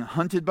 are being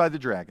hunted by the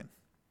dragon,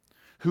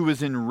 who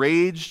is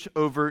enraged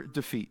over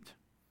defeat.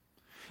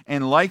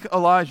 And like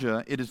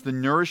Elijah, it is the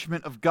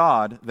nourishment of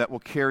God that will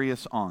carry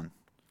us on.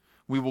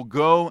 We will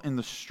go in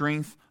the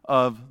strength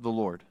of the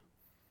Lord.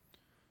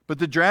 But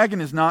the dragon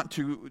is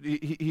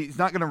he's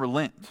not going to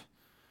relent.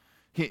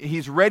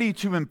 He's ready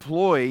to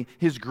employ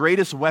his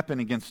greatest weapon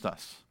against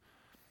us.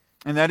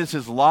 And that is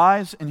his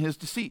lies and his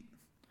deceit.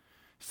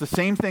 It's the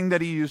same thing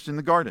that he used in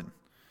the garden.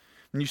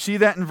 And you see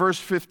that in verse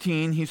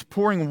 15, he's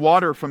pouring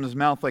water from his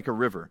mouth like a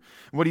river.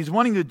 What he's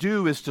wanting to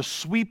do is to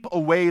sweep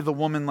away the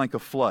woman like a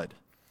flood.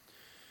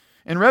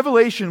 In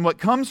Revelation, what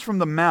comes from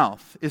the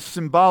mouth is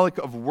symbolic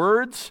of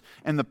words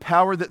and the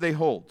power that they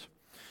hold.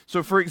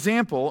 So for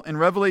example, in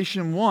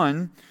Revelation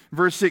 1,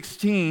 verse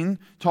 16,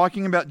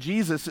 talking about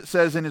Jesus, it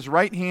says, "In his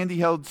right hand he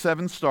held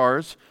 7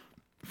 stars.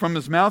 From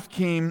his mouth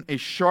came a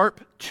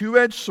sharp,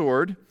 2-edged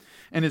sword,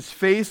 and his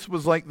face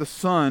was like the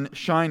sun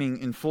shining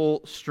in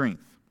full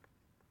strength."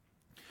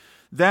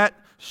 That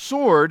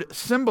sword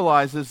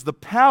symbolizes the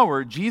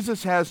power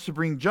Jesus has to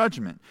bring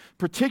judgment,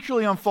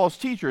 particularly on false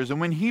teachers. And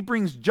when he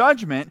brings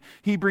judgment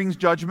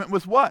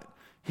with what?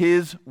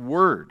 His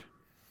word.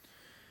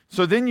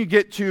 So then you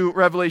get to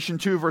Revelation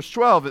 2, verse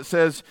 12. It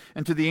says,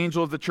 "And to the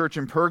angel of the church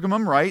in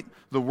Pergamum write,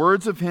 the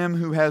words of him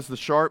who has the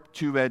sharp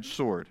two-edged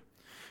sword."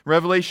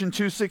 Revelation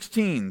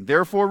 2:16,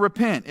 "Therefore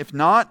repent, if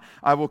not,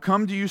 I will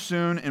come to you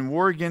soon and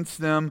war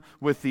against them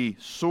with the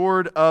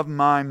sword of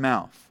my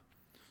mouth."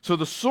 So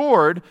the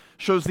sword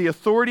shows the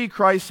authority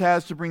Christ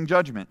has to bring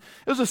judgment.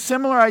 It was a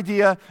similar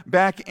idea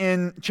back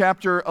in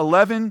chapter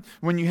 11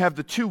 when you have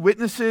the two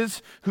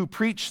witnesses who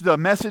preach the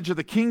message of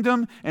the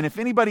kingdom, and if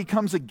anybody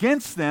comes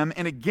against them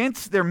and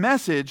against their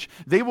message,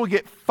 they will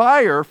get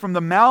fire from the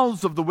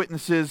mouths of the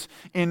witnesses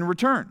in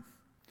return.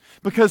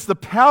 Because the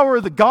power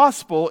of the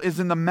gospel is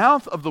in the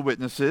mouth of the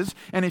witnesses,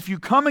 and if you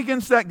come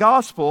against that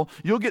gospel,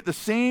 you'll get the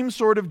same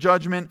sort of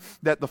judgment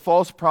that the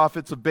false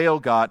prophets of Baal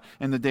got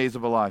in the days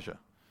of Elijah.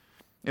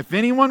 If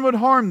anyone would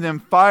harm them,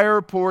 fire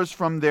pours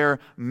from their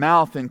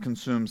mouth and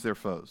consumes their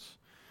foes.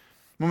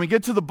 When we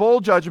get to the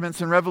bowl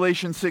judgments in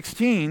Revelation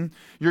 16,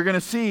 you're going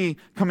to see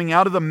coming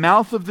out of the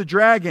mouth of the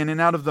dragon and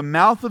out of the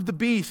mouth of the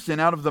beast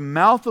and out of the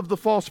mouth of the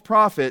false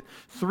prophet,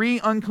 3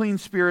 unclean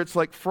spirits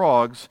like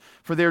frogs,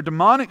 for they are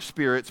demonic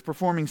spirits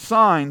performing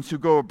signs who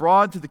go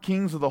abroad to the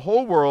kings of the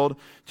whole world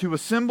to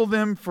assemble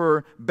them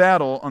for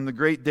battle on the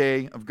great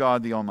day of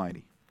God the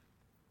Almighty.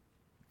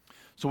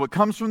 So what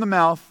comes from the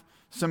mouth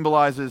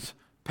symbolizes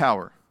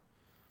power.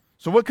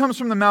 So what comes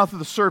from the mouth of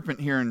the serpent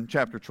here in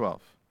chapter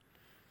 12?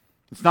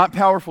 It's not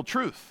powerful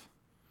truth.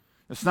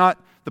 It's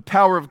not the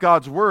power of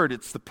God's word.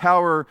 It's the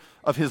power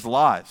of his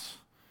lies.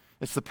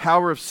 It's the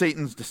power of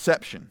Satan's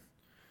deception.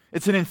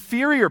 It's an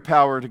inferior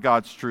power to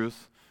God's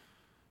truth,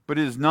 but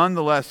it is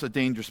nonetheless a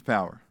dangerous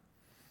power.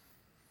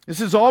 This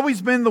has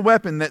always been the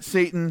weapon that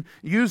Satan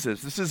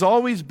uses. This has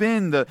always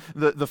been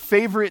the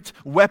favorite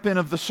weapon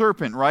of the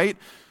serpent, right?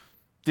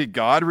 Did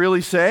God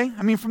really say?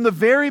 I mean, from the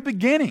very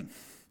beginning,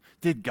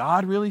 did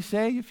God really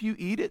say if you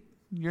eat it,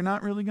 you're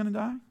not really going to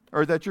die?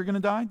 Or that you're going to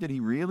die? Did he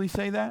really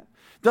say that?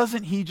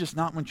 Doesn't he just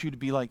not want you to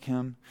be like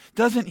him?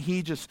 Doesn't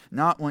he just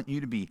not want you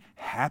to be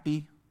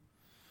happy?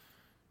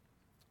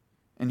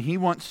 And he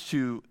wants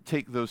to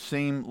take those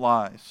same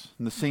lies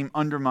and the same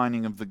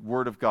undermining of the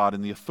word of God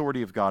and the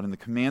authority of God and the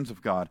commands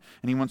of God,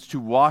 and he wants to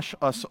wash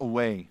us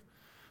away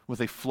with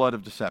a flood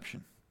of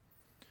deception.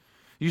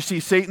 You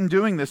see Satan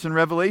doing this in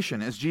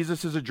Revelation as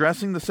Jesus is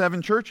addressing the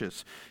 7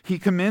 churches. He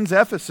commends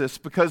Ephesus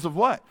because of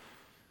what?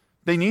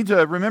 They need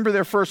to remember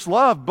their first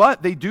love,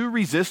 but they do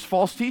resist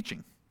false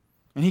teaching.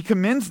 And he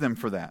commends them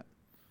for that.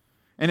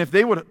 And if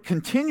they would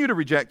continue to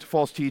reject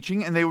false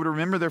teaching and they would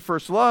remember their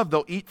first love,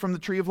 they'll eat from the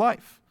tree of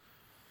life.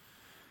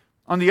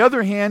 On the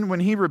other hand,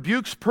 when he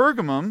rebukes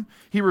Pergamum,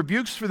 he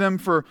rebukes for them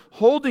for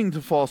holding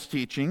to false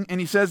teaching,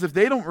 and he says if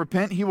they don't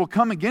repent, he will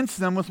come against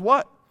them with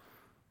what?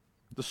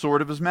 The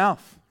sword of his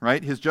mouth,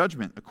 right? His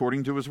judgment,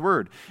 according to his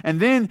word. And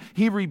then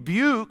he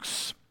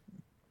rebukes,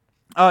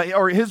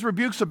 his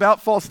rebukes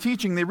about false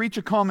teaching, they reach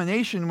a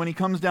culmination when he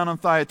comes down on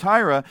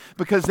Thyatira,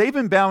 because they've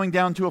been bowing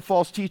down to a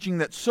false teaching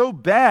that's so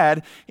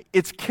bad,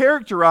 it's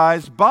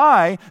characterized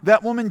by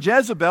that woman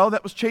Jezebel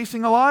that was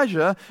chasing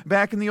Elijah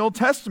back in the Old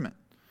Testament.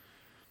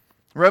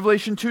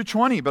 Revelation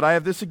 2:20, "But I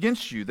have this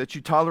against you, that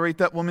you tolerate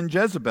that woman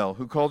Jezebel,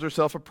 who calls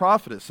herself a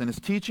prophetess, and is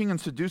teaching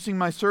and seducing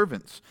my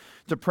servants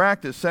to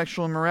practice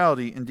sexual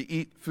immorality and to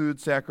eat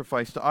food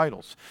sacrificed to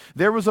idols."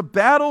 There was a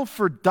battle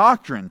for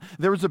doctrine.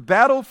 There was a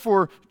battle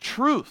for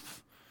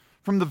truth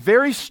from the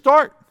very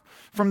start,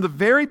 from the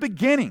very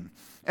beginning.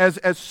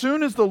 As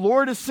soon as the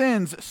Lord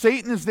ascends,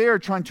 Satan is there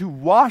trying to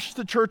wash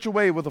the church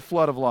away with a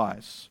flood of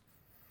lies.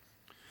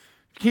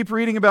 Keep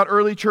reading about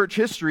early church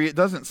history, it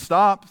doesn't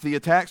stop. The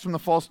attacks from the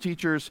false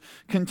teachers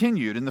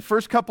continued. In the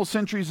first couple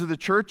centuries of the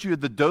church, you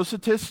had the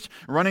Docetists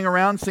running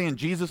around saying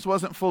Jesus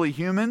wasn't fully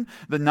human,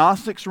 the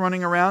Gnostics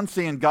running around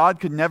saying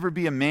God could never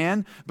be a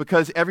man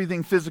because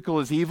everything physical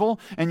is evil,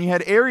 and you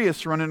had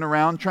Arius running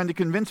around trying to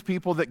convince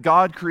people that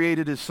God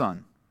created his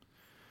son.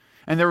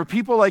 And there were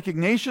people like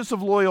Ignatius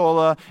of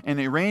Loyola and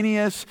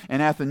Irenaeus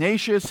and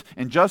Athanasius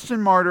and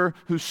Justin Martyr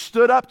who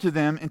stood up to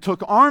them and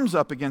took arms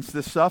up against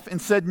this stuff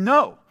and said,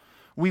 no,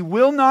 we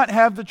will not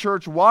have the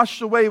church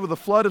washed away with a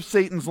flood of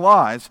Satan's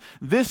lies.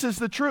 This is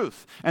the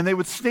truth. And they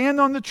would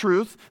stand on the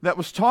truth that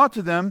was taught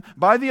to them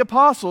by the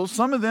apostles.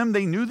 Some of them,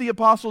 they knew the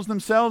apostles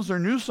themselves or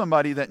knew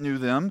somebody that knew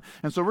them.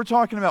 And so we're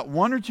talking about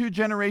 1 or 2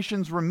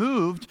 generations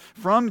removed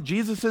from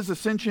Jesus'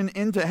 ascension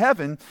into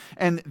heaven.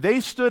 And they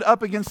stood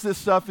up against this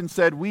stuff and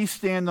said, we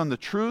stand on the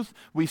truth,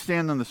 we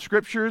stand on the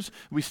scriptures,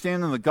 we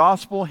stand on the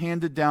gospel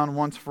handed down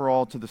once for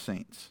all to the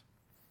saints.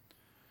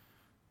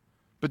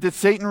 But did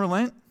Satan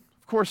relent?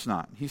 Of course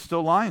not. He's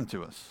still lying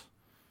to us.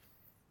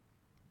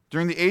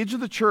 During the age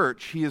of the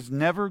church, he is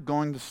never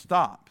going to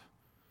stop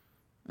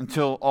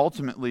until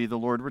ultimately the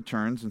Lord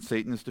returns and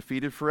Satan is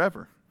defeated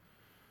forever.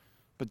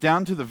 But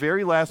down to the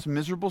very last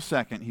miserable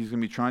second, he's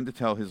going to be trying to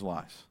tell his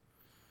lies.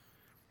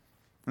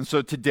 And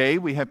so today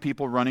we have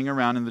people running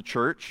around in the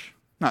church,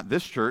 not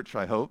this church,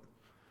 I hope,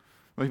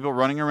 but people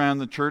running around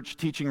the church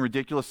teaching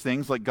ridiculous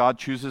things like God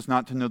chooses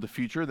not to know the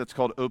future. That's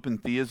called open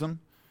theism.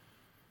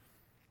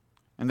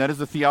 And that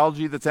is a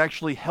theology that's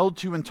actually held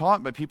to and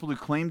taught by people who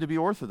claim to be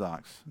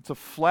Orthodox. It's a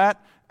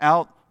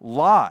flat-out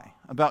lie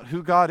about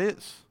who God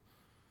is.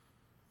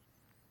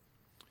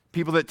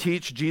 People that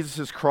teach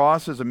Jesus'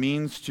 cross as a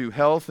means to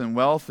health and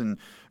wealth and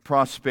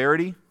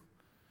prosperity,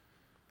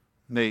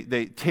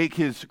 they take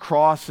his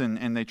cross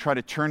and they try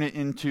to turn it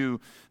into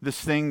this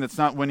thing that's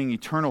not winning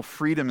eternal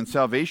freedom and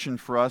salvation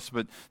for us,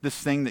 but this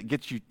thing that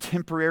gets you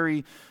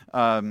temporary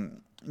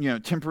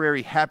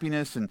temporary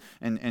happiness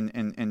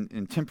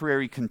and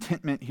temporary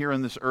contentment here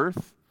on this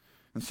earth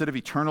instead of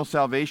eternal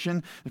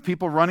salvation. The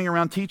people running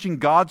around teaching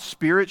God's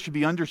Spirit should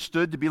be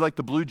understood to be like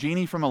the blue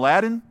genie from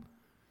Aladdin.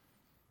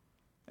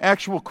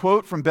 Actual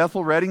quote from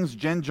Bethel Redding's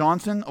Jen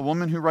Johnson, a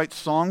woman who writes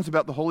songs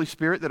about the Holy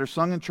Spirit that are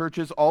sung in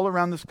churches all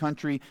around this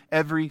country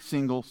every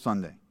single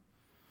Sunday.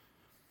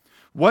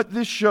 What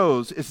this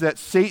shows is that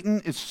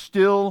Satan is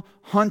still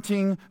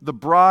hunting the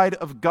bride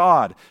of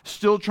God,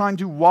 still trying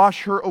to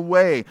wash her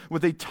away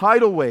with a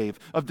tidal wave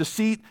of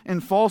deceit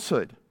and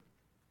falsehood.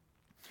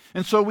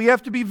 And so we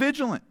have to be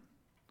vigilant.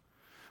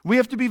 We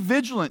have to be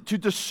vigilant to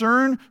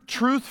discern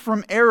truth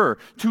from error,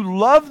 to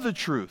love the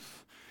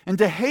truth, and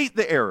to hate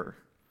the error.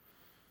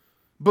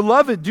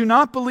 Beloved, do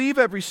not believe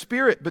every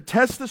spirit, but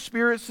test the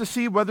spirits to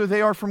see whether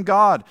they are from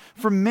God.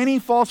 For many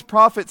false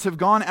prophets have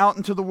gone out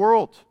into the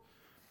world.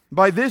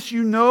 By this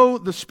you know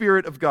the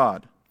Spirit of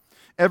God.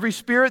 Every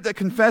spirit that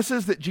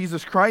confesses that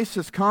Jesus Christ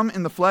has come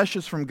in the flesh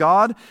is from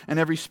God, and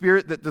every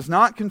spirit that does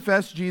not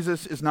confess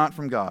Jesus is not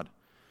from God.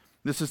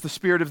 This is the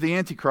spirit of the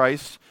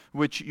Antichrist,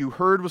 which you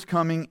heard was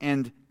coming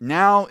and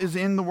now is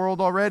in the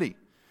world already.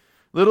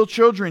 Little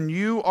children,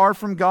 you are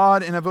from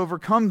God and have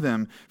overcome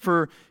them,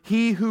 for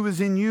he who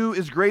is in you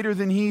is greater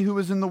than he who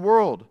is in the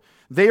world.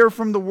 They are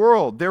from the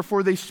world,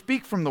 therefore they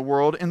speak from the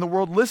world, and the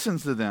world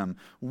listens to them.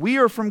 We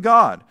are from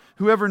God.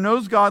 Whoever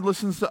knows God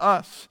listens to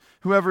us.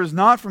 Whoever is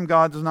not from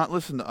God does not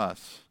listen to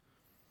us.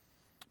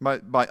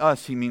 By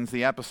us, he means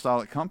the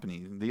apostolic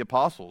company, the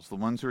apostles, the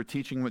ones who are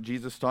teaching what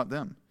Jesus taught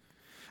them.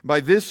 By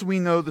this we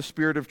know the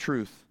spirit of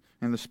truth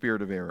and the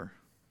spirit of error.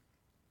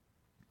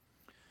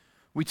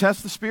 We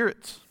test the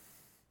spirits.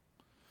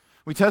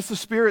 We test the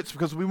spirits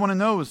because we want to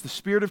know, is the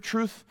spirit of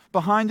truth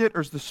behind it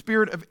or is the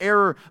spirit of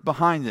error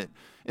behind it?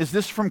 Is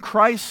this from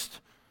Christ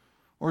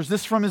or is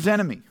this from his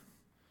enemy?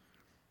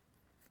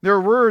 There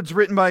are words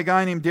written by a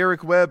guy named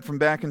Derek Webb from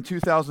back in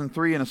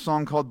 2003 in a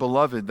song called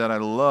Beloved that I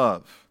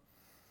love.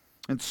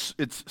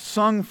 It's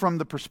sung from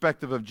the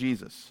perspective of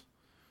Jesus.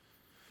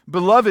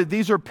 Beloved,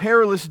 these are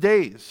perilous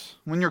days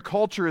when your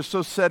culture is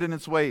so set in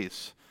its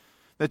ways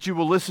that you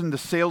will listen to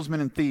salesmen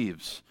and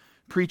thieves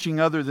preaching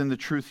other than the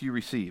truth you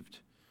received.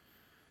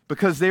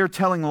 Because they are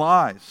telling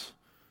lies,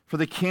 for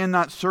they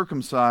cannot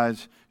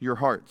circumcise your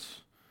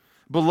hearts.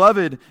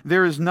 Beloved,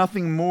 there is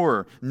nothing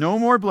more, no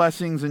more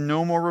blessings and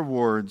no more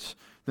rewards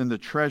than the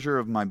treasure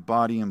of my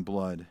body and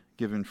blood,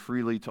 given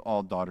freely to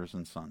all daughters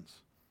and sons.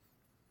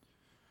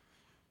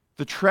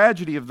 The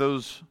tragedy of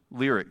those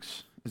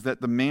lyrics is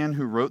that the man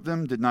who wrote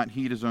them did not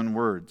heed his own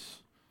words.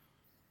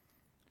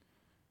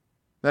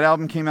 That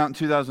album came out in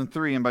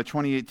 2003, and by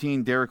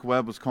 2018, Derek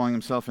Webb was calling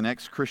himself an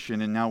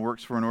ex-Christian and now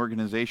works for an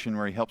organization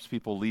where he helps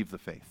people leave the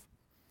faith.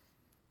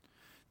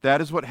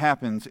 That is what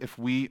happens if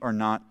we are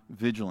not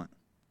vigilant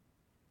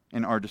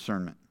in our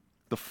discernment.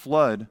 The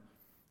flood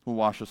will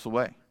wash us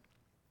away.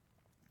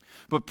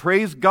 But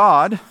praise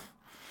God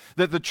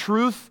that the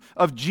truth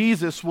of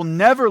Jesus will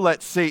never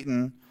let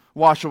Satan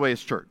wash away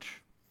his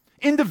church.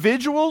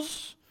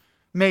 Individuals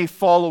may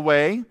fall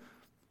away,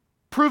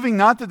 proving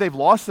not that they've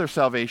lost their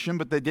salvation,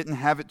 but they didn't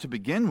have it to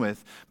begin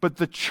with. But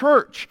the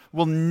church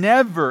will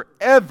never,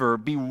 ever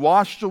be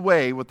washed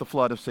away with the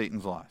flood of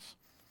Satan's lies.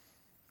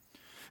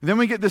 Then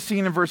we get this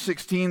scene in verse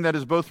 16 that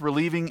is both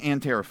relieving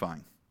and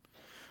terrifying,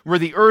 where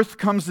the earth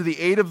comes to the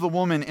aid of the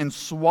woman and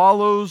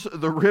swallows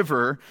the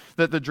river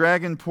that the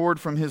dragon poured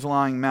from his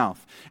lying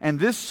mouth.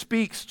 And this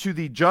speaks to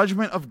the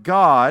judgment of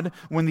God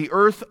when the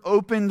earth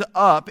opened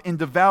up and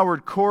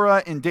devoured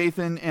Korah and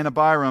Dathan and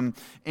Abiram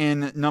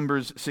in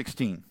Numbers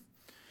 16.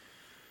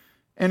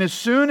 And as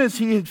soon as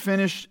he had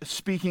finished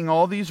speaking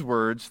all these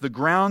words, the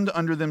ground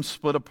under them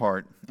split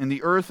apart, and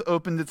the earth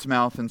opened its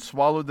mouth and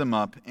swallowed them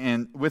up,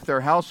 and with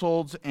their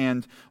households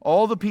and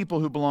all the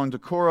people who belonged to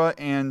Korah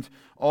and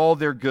all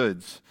their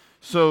goods.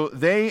 So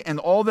they and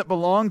all that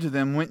belonged to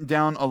them went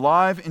down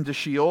alive into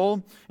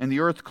Sheol, and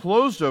the earth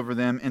closed over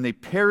them, and they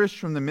perished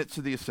from the midst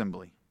of the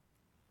assembly.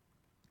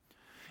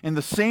 In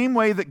the same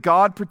way that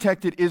God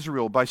protected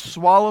Israel by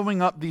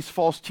swallowing up these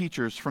false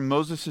teachers from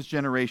Moses'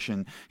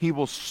 generation, he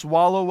will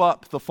swallow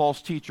up the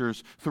false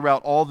teachers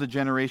throughout all the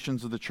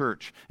generations of the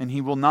church, and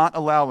he will not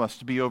allow us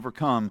to be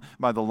overcome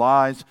by the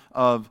lies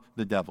of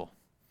the devil.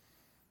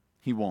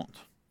 He won't.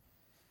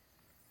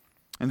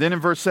 And then in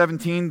verse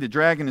 17, the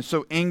dragon is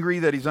so angry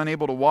that he's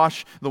unable to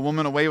wash the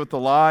woman away with the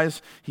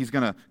lies. He's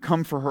going to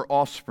come for her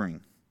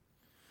offspring.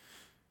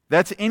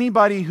 That's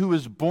anybody who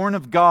is born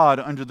of God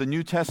under the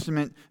New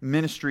Testament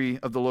ministry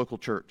of the local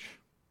church.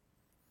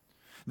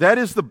 That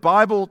is the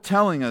Bible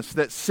telling us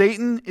that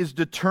Satan is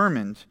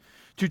determined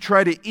to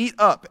try to eat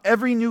up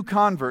every new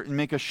convert and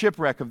make a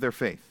shipwreck of their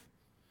faith.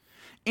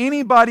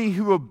 Anybody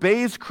who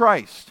obeys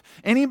Christ,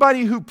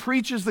 anybody who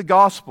preaches the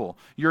gospel,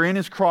 you're in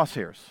his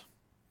crosshairs.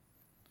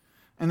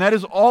 And that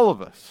is all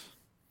of us.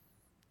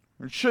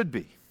 Or it should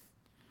be.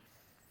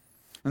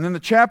 And then the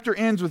chapter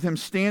ends with him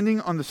standing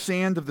on the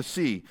sand of the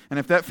sea. And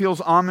if that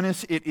feels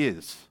ominous, it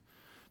is.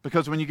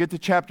 Because when you get to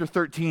chapter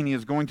 13, he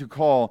is going to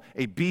call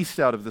a beast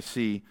out of the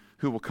sea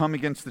who will come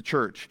against the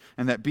church.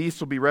 And that beast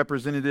will be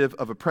representative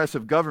of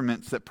oppressive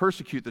governments that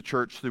persecute the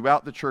church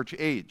throughout the church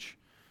age.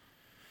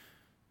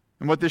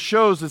 And what this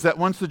shows is that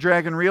once the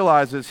dragon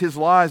realizes his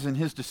lies and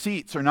his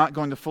deceits are not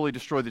going to fully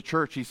destroy the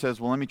church, he says,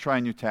 well, let me try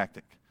a new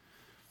tactic.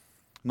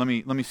 Let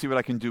me see what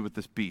I can do with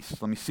this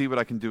beast. Let me see what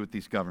I can do with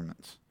these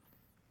governments.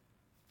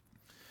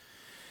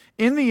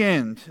 In the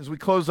end, as we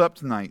close up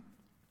tonight,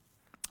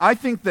 I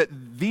think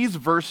that these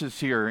verses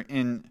here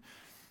in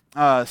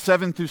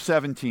 7 through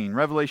 17,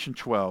 Revelation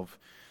 12,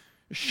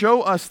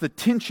 show us the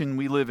tension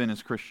we live in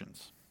as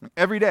Christians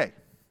every day.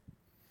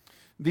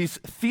 These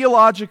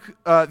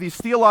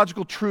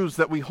theological truths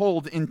that we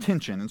hold in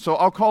tension. And so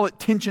I'll call it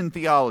tension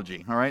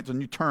theology, all right? It's a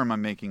new term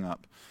I'm making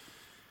up.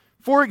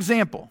 For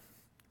example,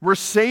 we're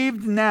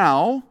saved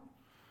now,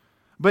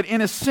 but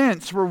in a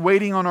sense, we're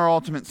waiting on our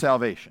ultimate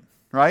salvation,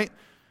 right?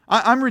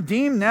 I'm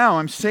redeemed now,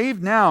 I'm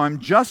saved now, I'm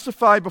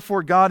justified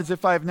before God as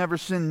if I have never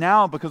sinned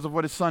now because of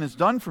what his Son has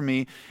done for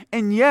me,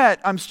 and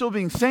yet I'm still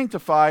being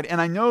sanctified, and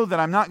I know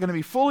that I'm not going to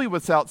be fully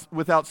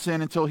without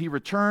sin until he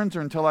returns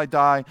or until I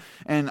die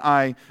and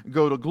I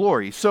go to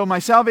glory. So my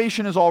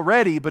salvation is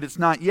already, but it's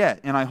not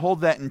yet, and I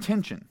hold that in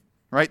tension,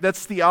 right?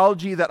 That's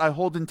theology that I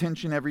hold in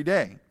tension every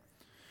day.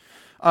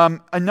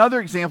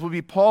 Another example would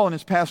be Paul in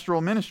his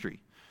pastoral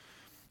ministry.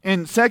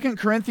 In 2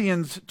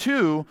 Corinthians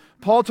 2,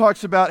 Paul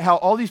talks about how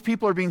all these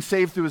people are being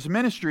saved through his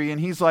ministry,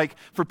 and he's like,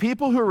 for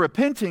people who are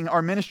repenting,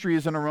 our ministry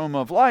is an aroma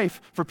of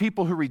life. For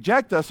people who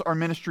reject us, our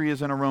ministry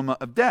is an aroma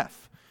of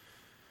death.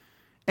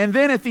 And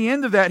then at the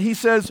end of that, he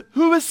says,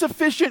 who is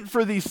sufficient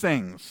for these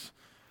things?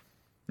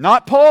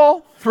 Not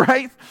Paul,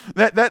 right?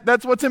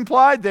 That's what's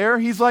implied there.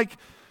 He's like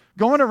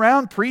going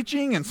around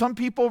preaching, and some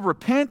people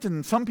repent,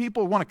 and some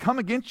people want to come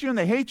against you, and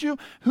they hate you.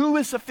 Who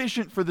is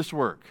sufficient for this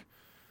work?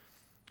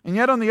 And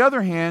yet, on the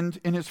other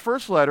hand, in his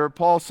first letter,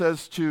 Paul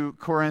says to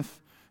Corinth,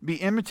 be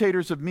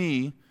imitators of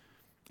me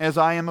as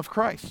I am of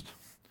Christ.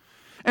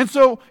 And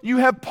so you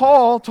have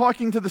Paul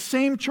talking to the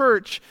same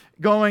church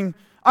going,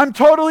 I'm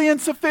totally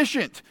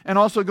insufficient, and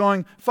also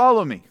going,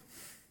 follow me.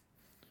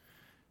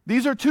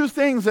 These are two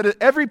things that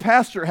every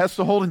pastor has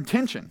to hold in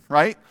tension,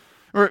 right?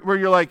 Where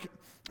you're like,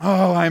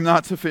 oh, I'm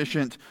not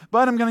sufficient,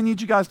 but I'm going to need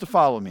you guys to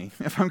follow me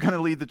if I'm going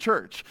to lead the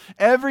church.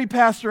 Every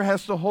pastor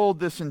has to hold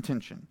this in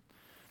tension.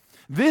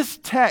 This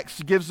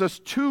text gives us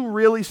two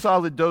really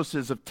solid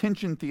doses of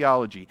tension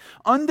theology,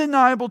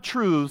 undeniable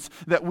truths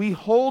that we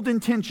hold in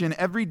tension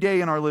every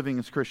day in our living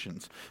as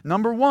Christians.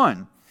 Number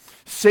one,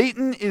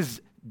 Satan is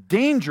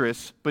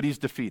dangerous, but he's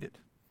defeated.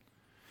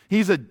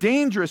 He's a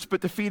dangerous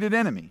but defeated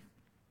enemy.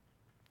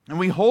 And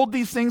we hold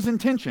these things in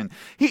tension.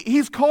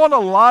 He's called a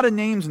lot of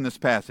names in this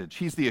passage.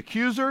 He's the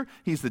accuser,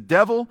 he's the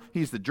devil,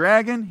 he's the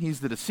dragon, he's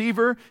the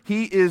deceiver,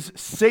 he is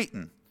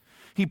Satan.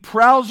 He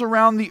prowls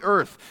around the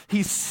earth.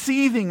 He's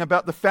seething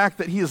about the fact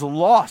that he is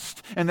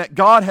lost and that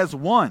God has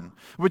won,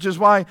 which is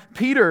why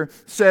Peter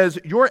says,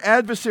 your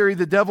adversary,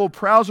 the devil,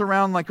 prowls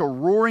around like a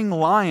roaring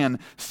lion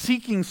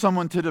seeking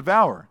someone to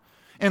devour.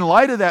 In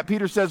light of that,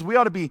 Peter says we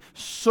ought to be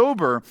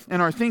sober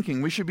in our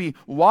thinking. We should be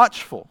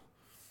watchful.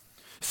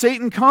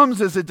 Satan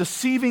comes as a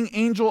deceiving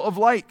angel of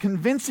light,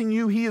 convincing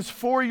you he is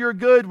for your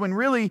good when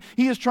really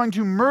he is trying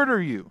to murder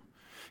you.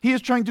 He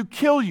is trying to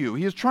kill you.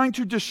 He is trying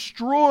to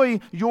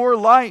destroy your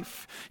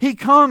life. He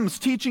comes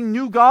teaching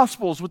new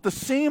gospels with the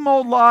same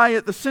old lie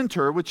at the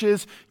center, which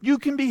is you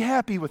can be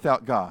happy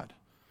without God.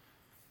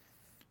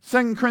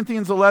 2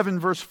 Corinthians 11,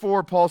 verse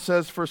 4, Paul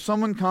says, for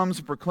someone comes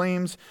and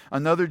proclaims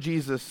another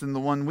Jesus than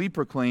the one we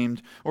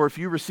proclaimed, or if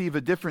you receive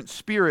a different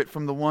spirit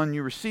from the one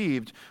you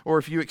received, or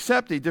if you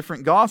accept a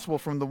different gospel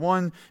from the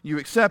one you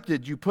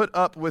accepted, you put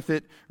up with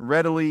it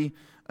readily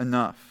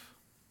enough.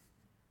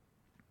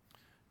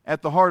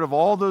 At the heart of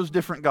all those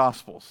different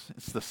gospels,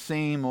 it's the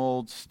same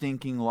old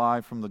stinking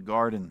lie from the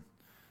garden.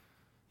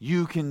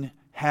 You can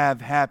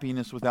have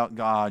happiness without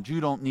God.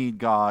 You don't need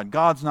God.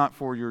 God's not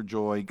for your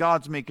joy.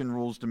 God's making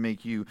rules to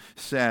make you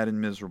sad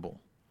and miserable.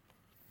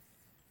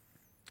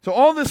 So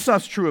all this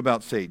stuff's true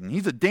about Satan.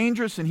 He's a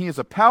dangerous and he is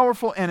a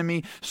powerful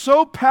enemy,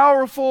 so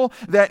powerful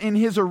that in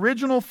his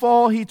original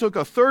fall, he took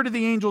a third of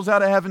the angels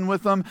out of heaven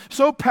with him.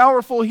 So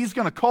powerful, he's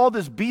going to call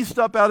this beast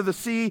up out of the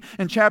sea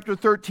in chapter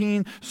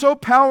 13. So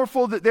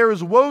powerful that there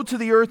is woe to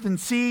the earth and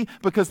sea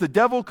because the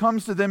devil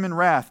comes to them in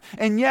wrath.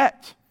 And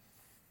yet,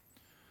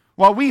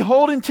 while we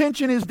hold in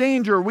tension his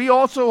danger, we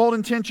also hold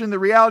in tension the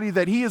reality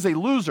that he is a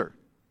loser.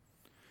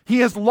 He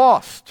has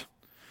lost.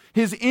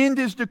 His end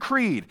is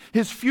decreed.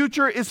 His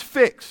future is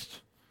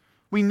fixed.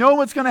 We know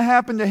what's going to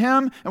happen to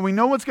him, and we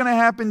know what's going to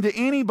happen to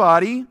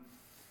anybody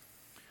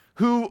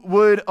who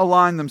would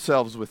align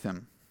themselves with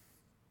him.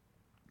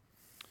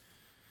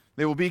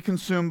 They will be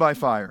consumed by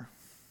fire.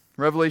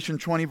 Revelation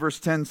 20 verse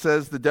 10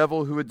 says, the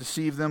devil who had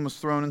deceived them was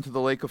thrown into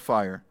the lake of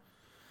fire,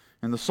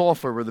 and the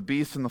sulfur where the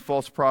beast and the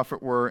false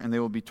prophet were, and they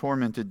will be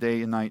tormented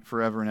day and night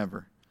forever and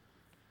ever.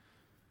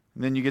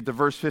 And then you get to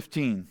verse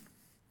 15,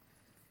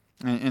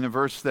 in a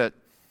verse that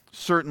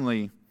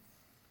certainly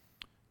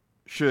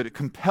should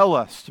compel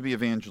us to be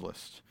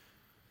evangelists.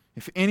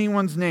 If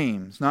anyone's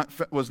name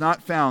was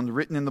not found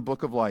written in the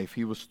book of life,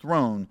 he was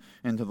thrown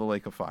into the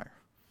lake of fire.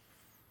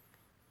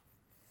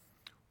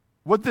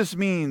 What this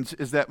means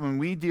is that when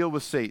we deal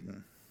with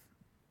Satan,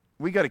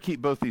 we got to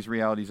keep both these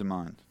realities in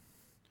mind.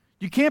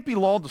 You can't be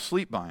lulled to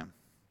sleep by him.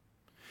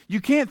 You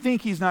can't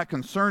think he's not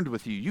concerned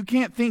with you. You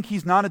can't think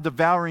he's not a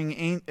devouring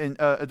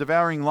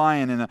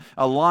lion and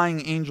a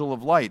lying angel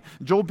of light.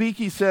 Joel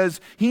Beakey says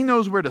he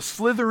knows where to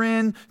slither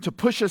in to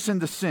push us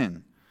into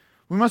sin.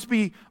 We must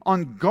be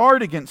on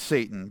guard against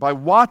Satan by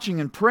watching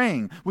and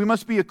praying. We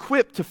must be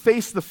equipped to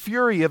face the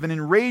fury of an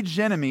enraged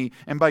enemy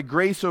and by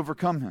grace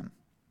overcome him.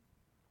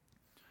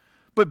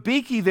 But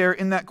Beakey there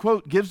in that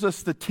quote gives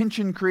us the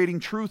tension-creating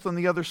truth on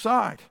the other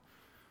side.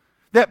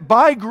 That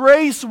by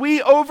grace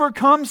we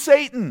overcome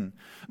Satan.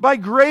 By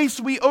grace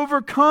we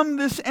overcome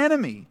this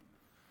enemy.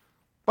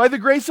 By the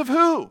grace of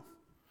who?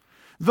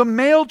 The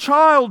male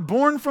child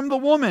born from the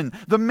woman.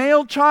 The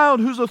male child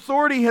whose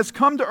authority has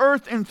come to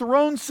earth and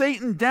thrown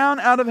Satan down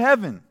out of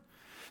heaven.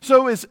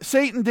 So is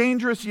Satan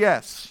dangerous?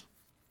 Yes.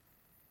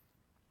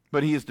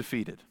 But he is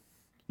defeated.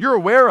 You're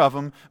aware of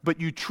him, but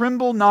you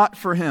tremble not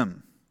for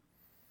him.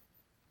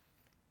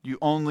 You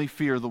only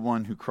fear the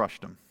one who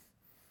crushed him.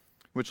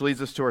 Which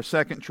leads us to our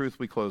second truth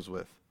we close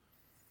with.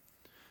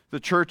 The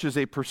church is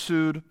a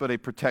pursued but a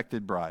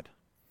protected bride.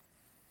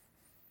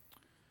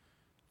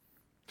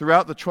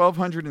 Throughout the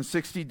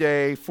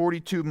 1260-day,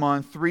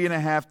 42-month,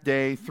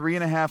 3.5-day,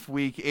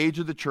 3.5-week age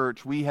of the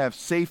church, we have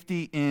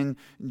safety in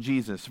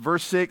Jesus.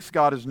 Verse 6,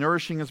 God is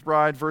nourishing his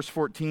bride. Verse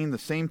 14, the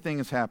same thing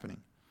is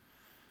happening.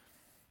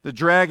 The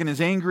dragon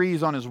is angry,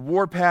 he's on his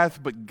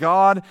warpath, but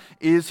God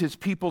is his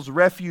people's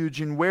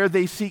refuge, and where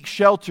they seek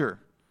shelter,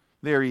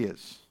 there he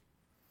is.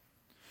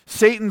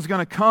 Satan's going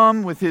to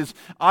come with his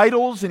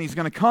idols, and he's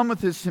going to come with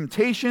his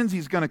temptations,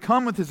 he's going to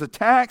come with his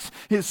attacks,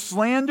 his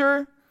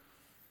slander.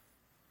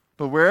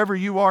 But wherever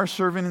you are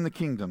serving in the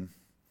kingdom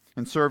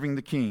and serving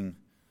the King,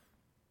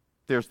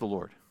 there's the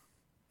Lord,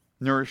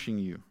 nourishing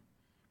you,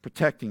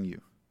 protecting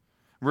you.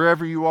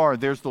 Wherever you are,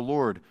 there's the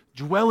Lord,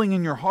 dwelling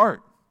in your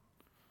heart.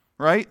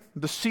 Right?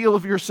 The seal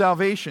of your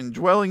salvation,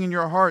 dwelling in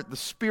your heart, the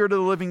Spirit of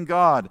the living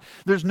God.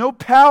 There's no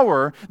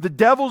power the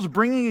devil's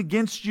bringing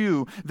against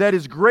you that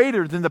is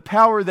greater than the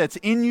power that's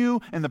in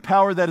you and the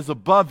power that is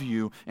above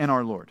you in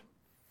our Lord.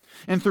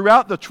 And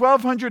throughout the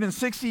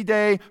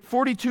 1260-day,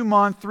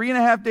 42-month,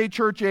 3.5-day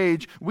church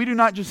age, we do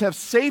not just have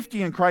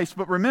safety in Christ,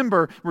 but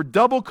remember, we're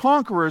double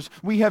conquerors.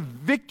 We have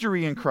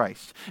victory in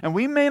Christ. And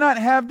we may not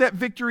have that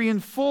victory in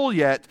full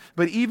yet,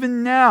 but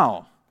even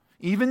now,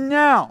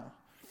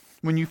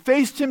 when you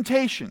face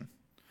temptation,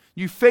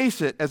 you face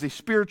it as a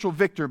spiritual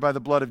victor by the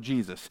blood of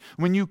Jesus.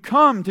 When you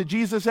come to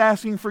Jesus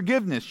asking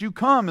forgiveness, you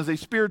come as a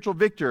spiritual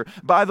victor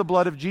by the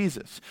blood of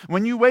Jesus.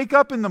 When you wake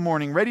up in the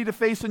morning ready to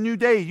face a new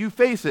day, you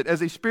face it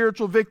as a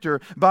spiritual victor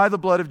by the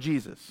blood of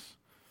Jesus.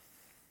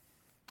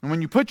 And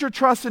when you put your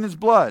trust in his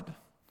blood,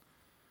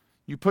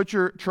 you put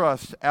your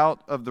trust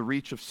out of the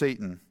reach of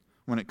Satan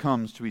when it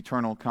comes to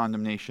eternal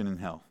condemnation in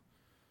hell.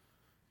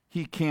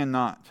 He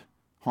cannot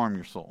harm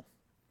your soul.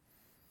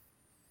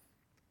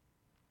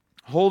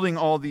 Holding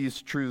all these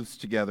truths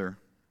together,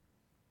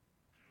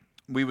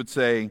 we would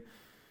say,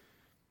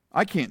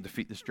 I can't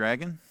defeat this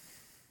dragon.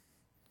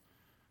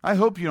 I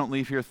hope you don't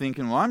leave here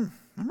thinking, well, I'm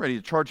ready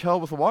to charge hell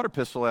with a water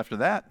pistol after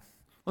that.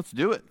 Let's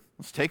do it.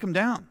 Let's take him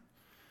down.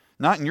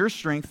 Not in your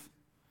strength.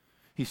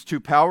 He's too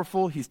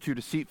powerful. He's too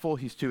deceitful.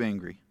 He's too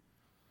angry.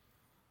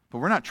 But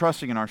we're not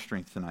trusting in our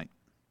strength tonight.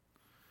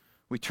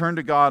 We turn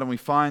to God and we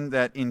find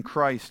that in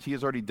Christ, he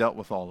has already dealt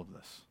with all of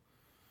this.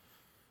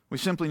 We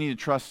simply need to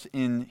trust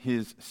in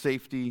his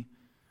safety.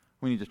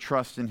 We need to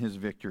trust in his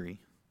victory.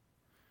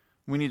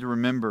 We need to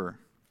remember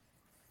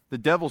the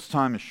devil's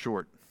time is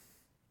short.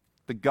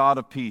 The God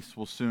of peace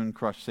will soon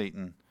crush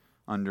Satan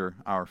under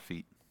our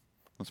feet.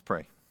 Let's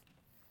pray.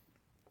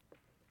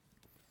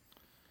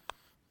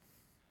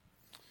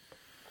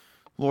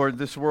 Lord,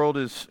 this world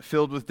is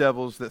filled with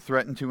devils that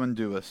threaten to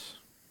undo us.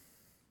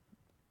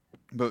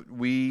 But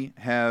we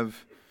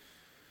have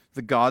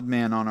the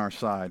God-man on our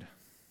side.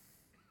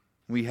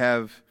 We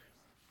have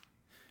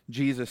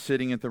Jesus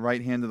sitting at the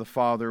right hand of the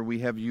Father. We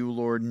have you,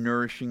 Lord,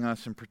 nourishing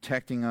us and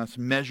protecting us,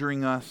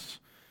 measuring us.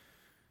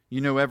 You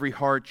know every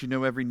heart. You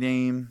know every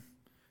name,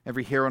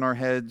 every hair on our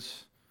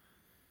heads.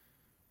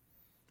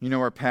 You know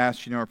our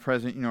past. You know our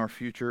present. You know our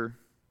future.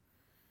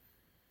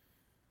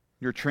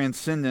 You're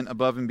transcendent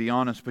above and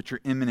beyond us, but you're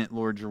immanent,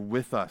 Lord. You're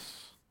with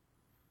us.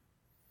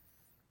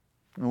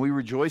 And we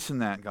rejoice in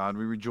that, God.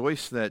 We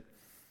rejoice that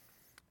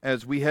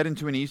as we head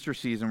into an Easter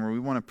season where we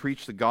want to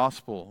preach the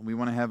gospel, we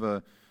want to have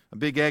a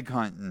big egg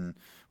hunt, and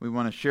we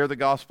want to share the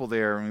gospel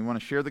there, and we want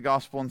to share the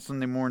gospel on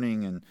Sunday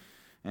morning,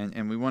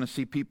 And we want to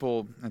see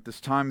people at this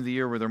time of the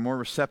year where they're more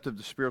receptive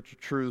to spiritual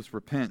truths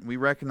repent. We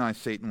recognize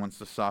Satan wants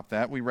to stop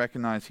that. We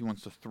recognize he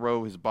wants to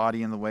throw his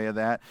body in the way of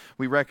that.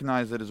 We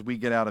recognize that as we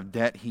get out of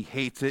debt, he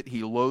hates it.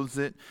 He loathes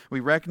it. We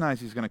recognize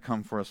he's going to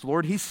come for us.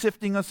 Lord, he's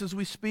sifting us as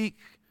we speak.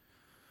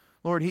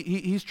 Lord,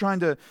 he's trying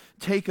to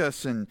take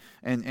us and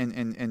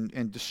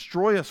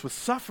destroy us with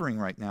suffering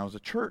right now as a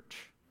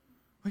church.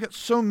 We got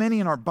so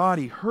many in our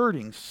body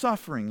hurting,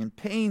 suffering, and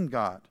pain,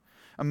 God.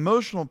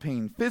 Emotional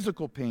pain,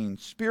 physical pain,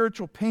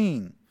 spiritual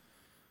pain.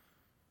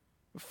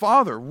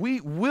 Father, we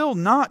will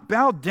not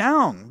bow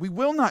down. We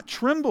will not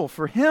tremble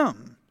for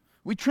him.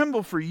 We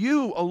tremble for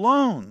you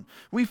alone.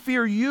 We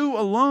fear you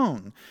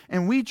alone.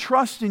 And we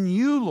trust in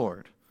you,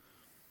 Lord,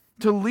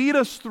 to lead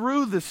us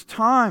through this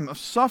time of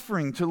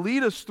suffering, to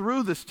lead us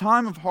through this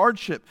time of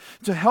hardship,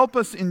 to help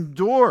us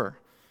endure.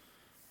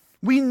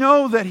 We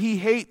know that he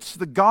hates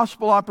the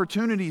gospel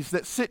opportunities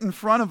that sit in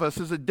front of us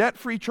as a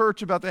debt-free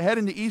church about to head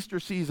into Easter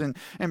season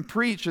and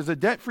preach, as a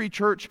debt-free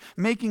church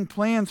making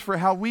plans for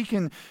how we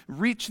can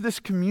reach this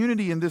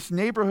community and this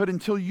neighborhood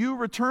until you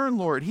return,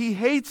 Lord. He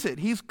hates it.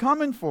 He's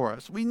coming for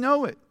us. We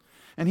know it.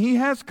 And he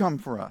has come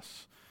for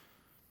us.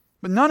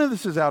 But none of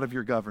this is out of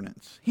your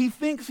governance. He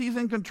thinks he's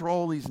in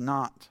control. He's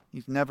not.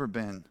 He's never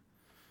been.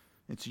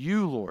 It's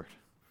you, Lord.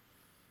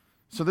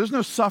 So there's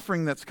no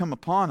suffering that's come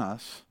upon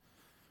us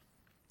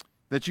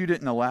that you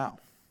didn't allow.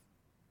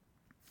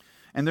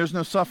 And there's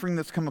no suffering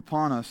that's come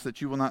upon us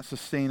that you will not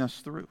sustain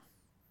us through.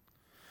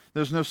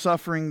 There's no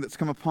suffering that's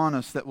come upon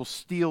us that will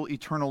steal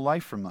eternal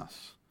life from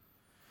us.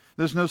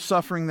 There's no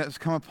suffering that's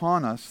come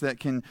upon us that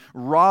can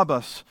rob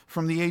us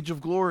from the age of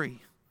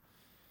glory.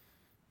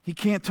 He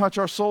can't touch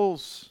our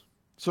souls,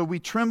 so we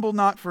tremble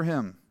not for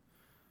him.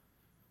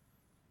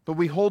 But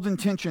we hold in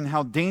tension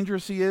how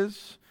dangerous he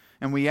is,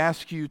 and we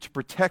ask you to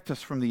protect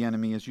us from the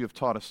enemy as you have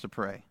taught us to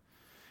pray,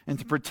 and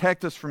to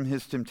protect us from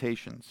his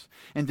temptations,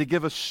 and to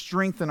give us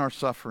strength in our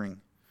suffering,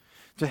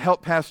 to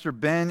help Pastor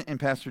Ben and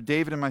Pastor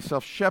David and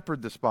myself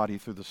shepherd this body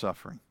through the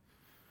suffering.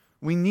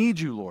 We need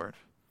you, Lord,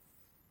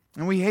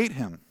 and we hate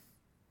him.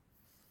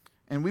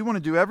 And we want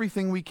to do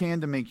everything we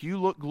can to make you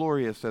look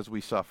glorious as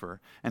we suffer,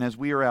 and as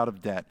we are out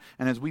of debt,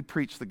 and as we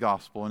preach the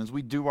gospel, and as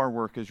we do our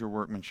work as your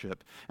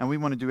workmanship. And we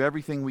want to do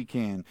everything we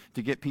can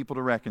to get people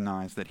to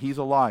recognize that he's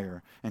a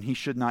liar, and he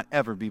should not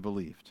ever be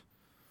believed.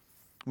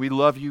 We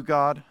love you,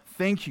 God.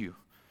 Thank you.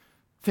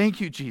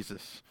 Thank you,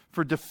 Jesus,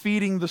 for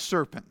defeating the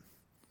serpent.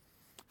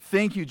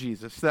 Thank you,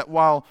 Jesus, that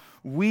while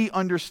we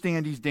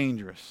understand he's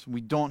dangerous,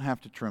 we don't have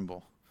to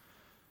tremble.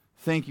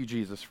 Thank you,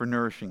 Jesus, for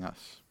nourishing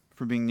us,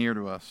 for being near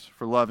to us,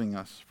 for loving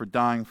us, for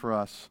dying for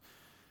us,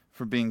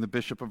 for being the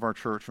bishop of our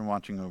church and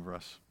watching over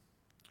us.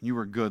 You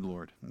are good,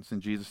 Lord. It's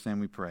in Jesus' name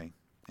we pray.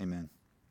 Amen.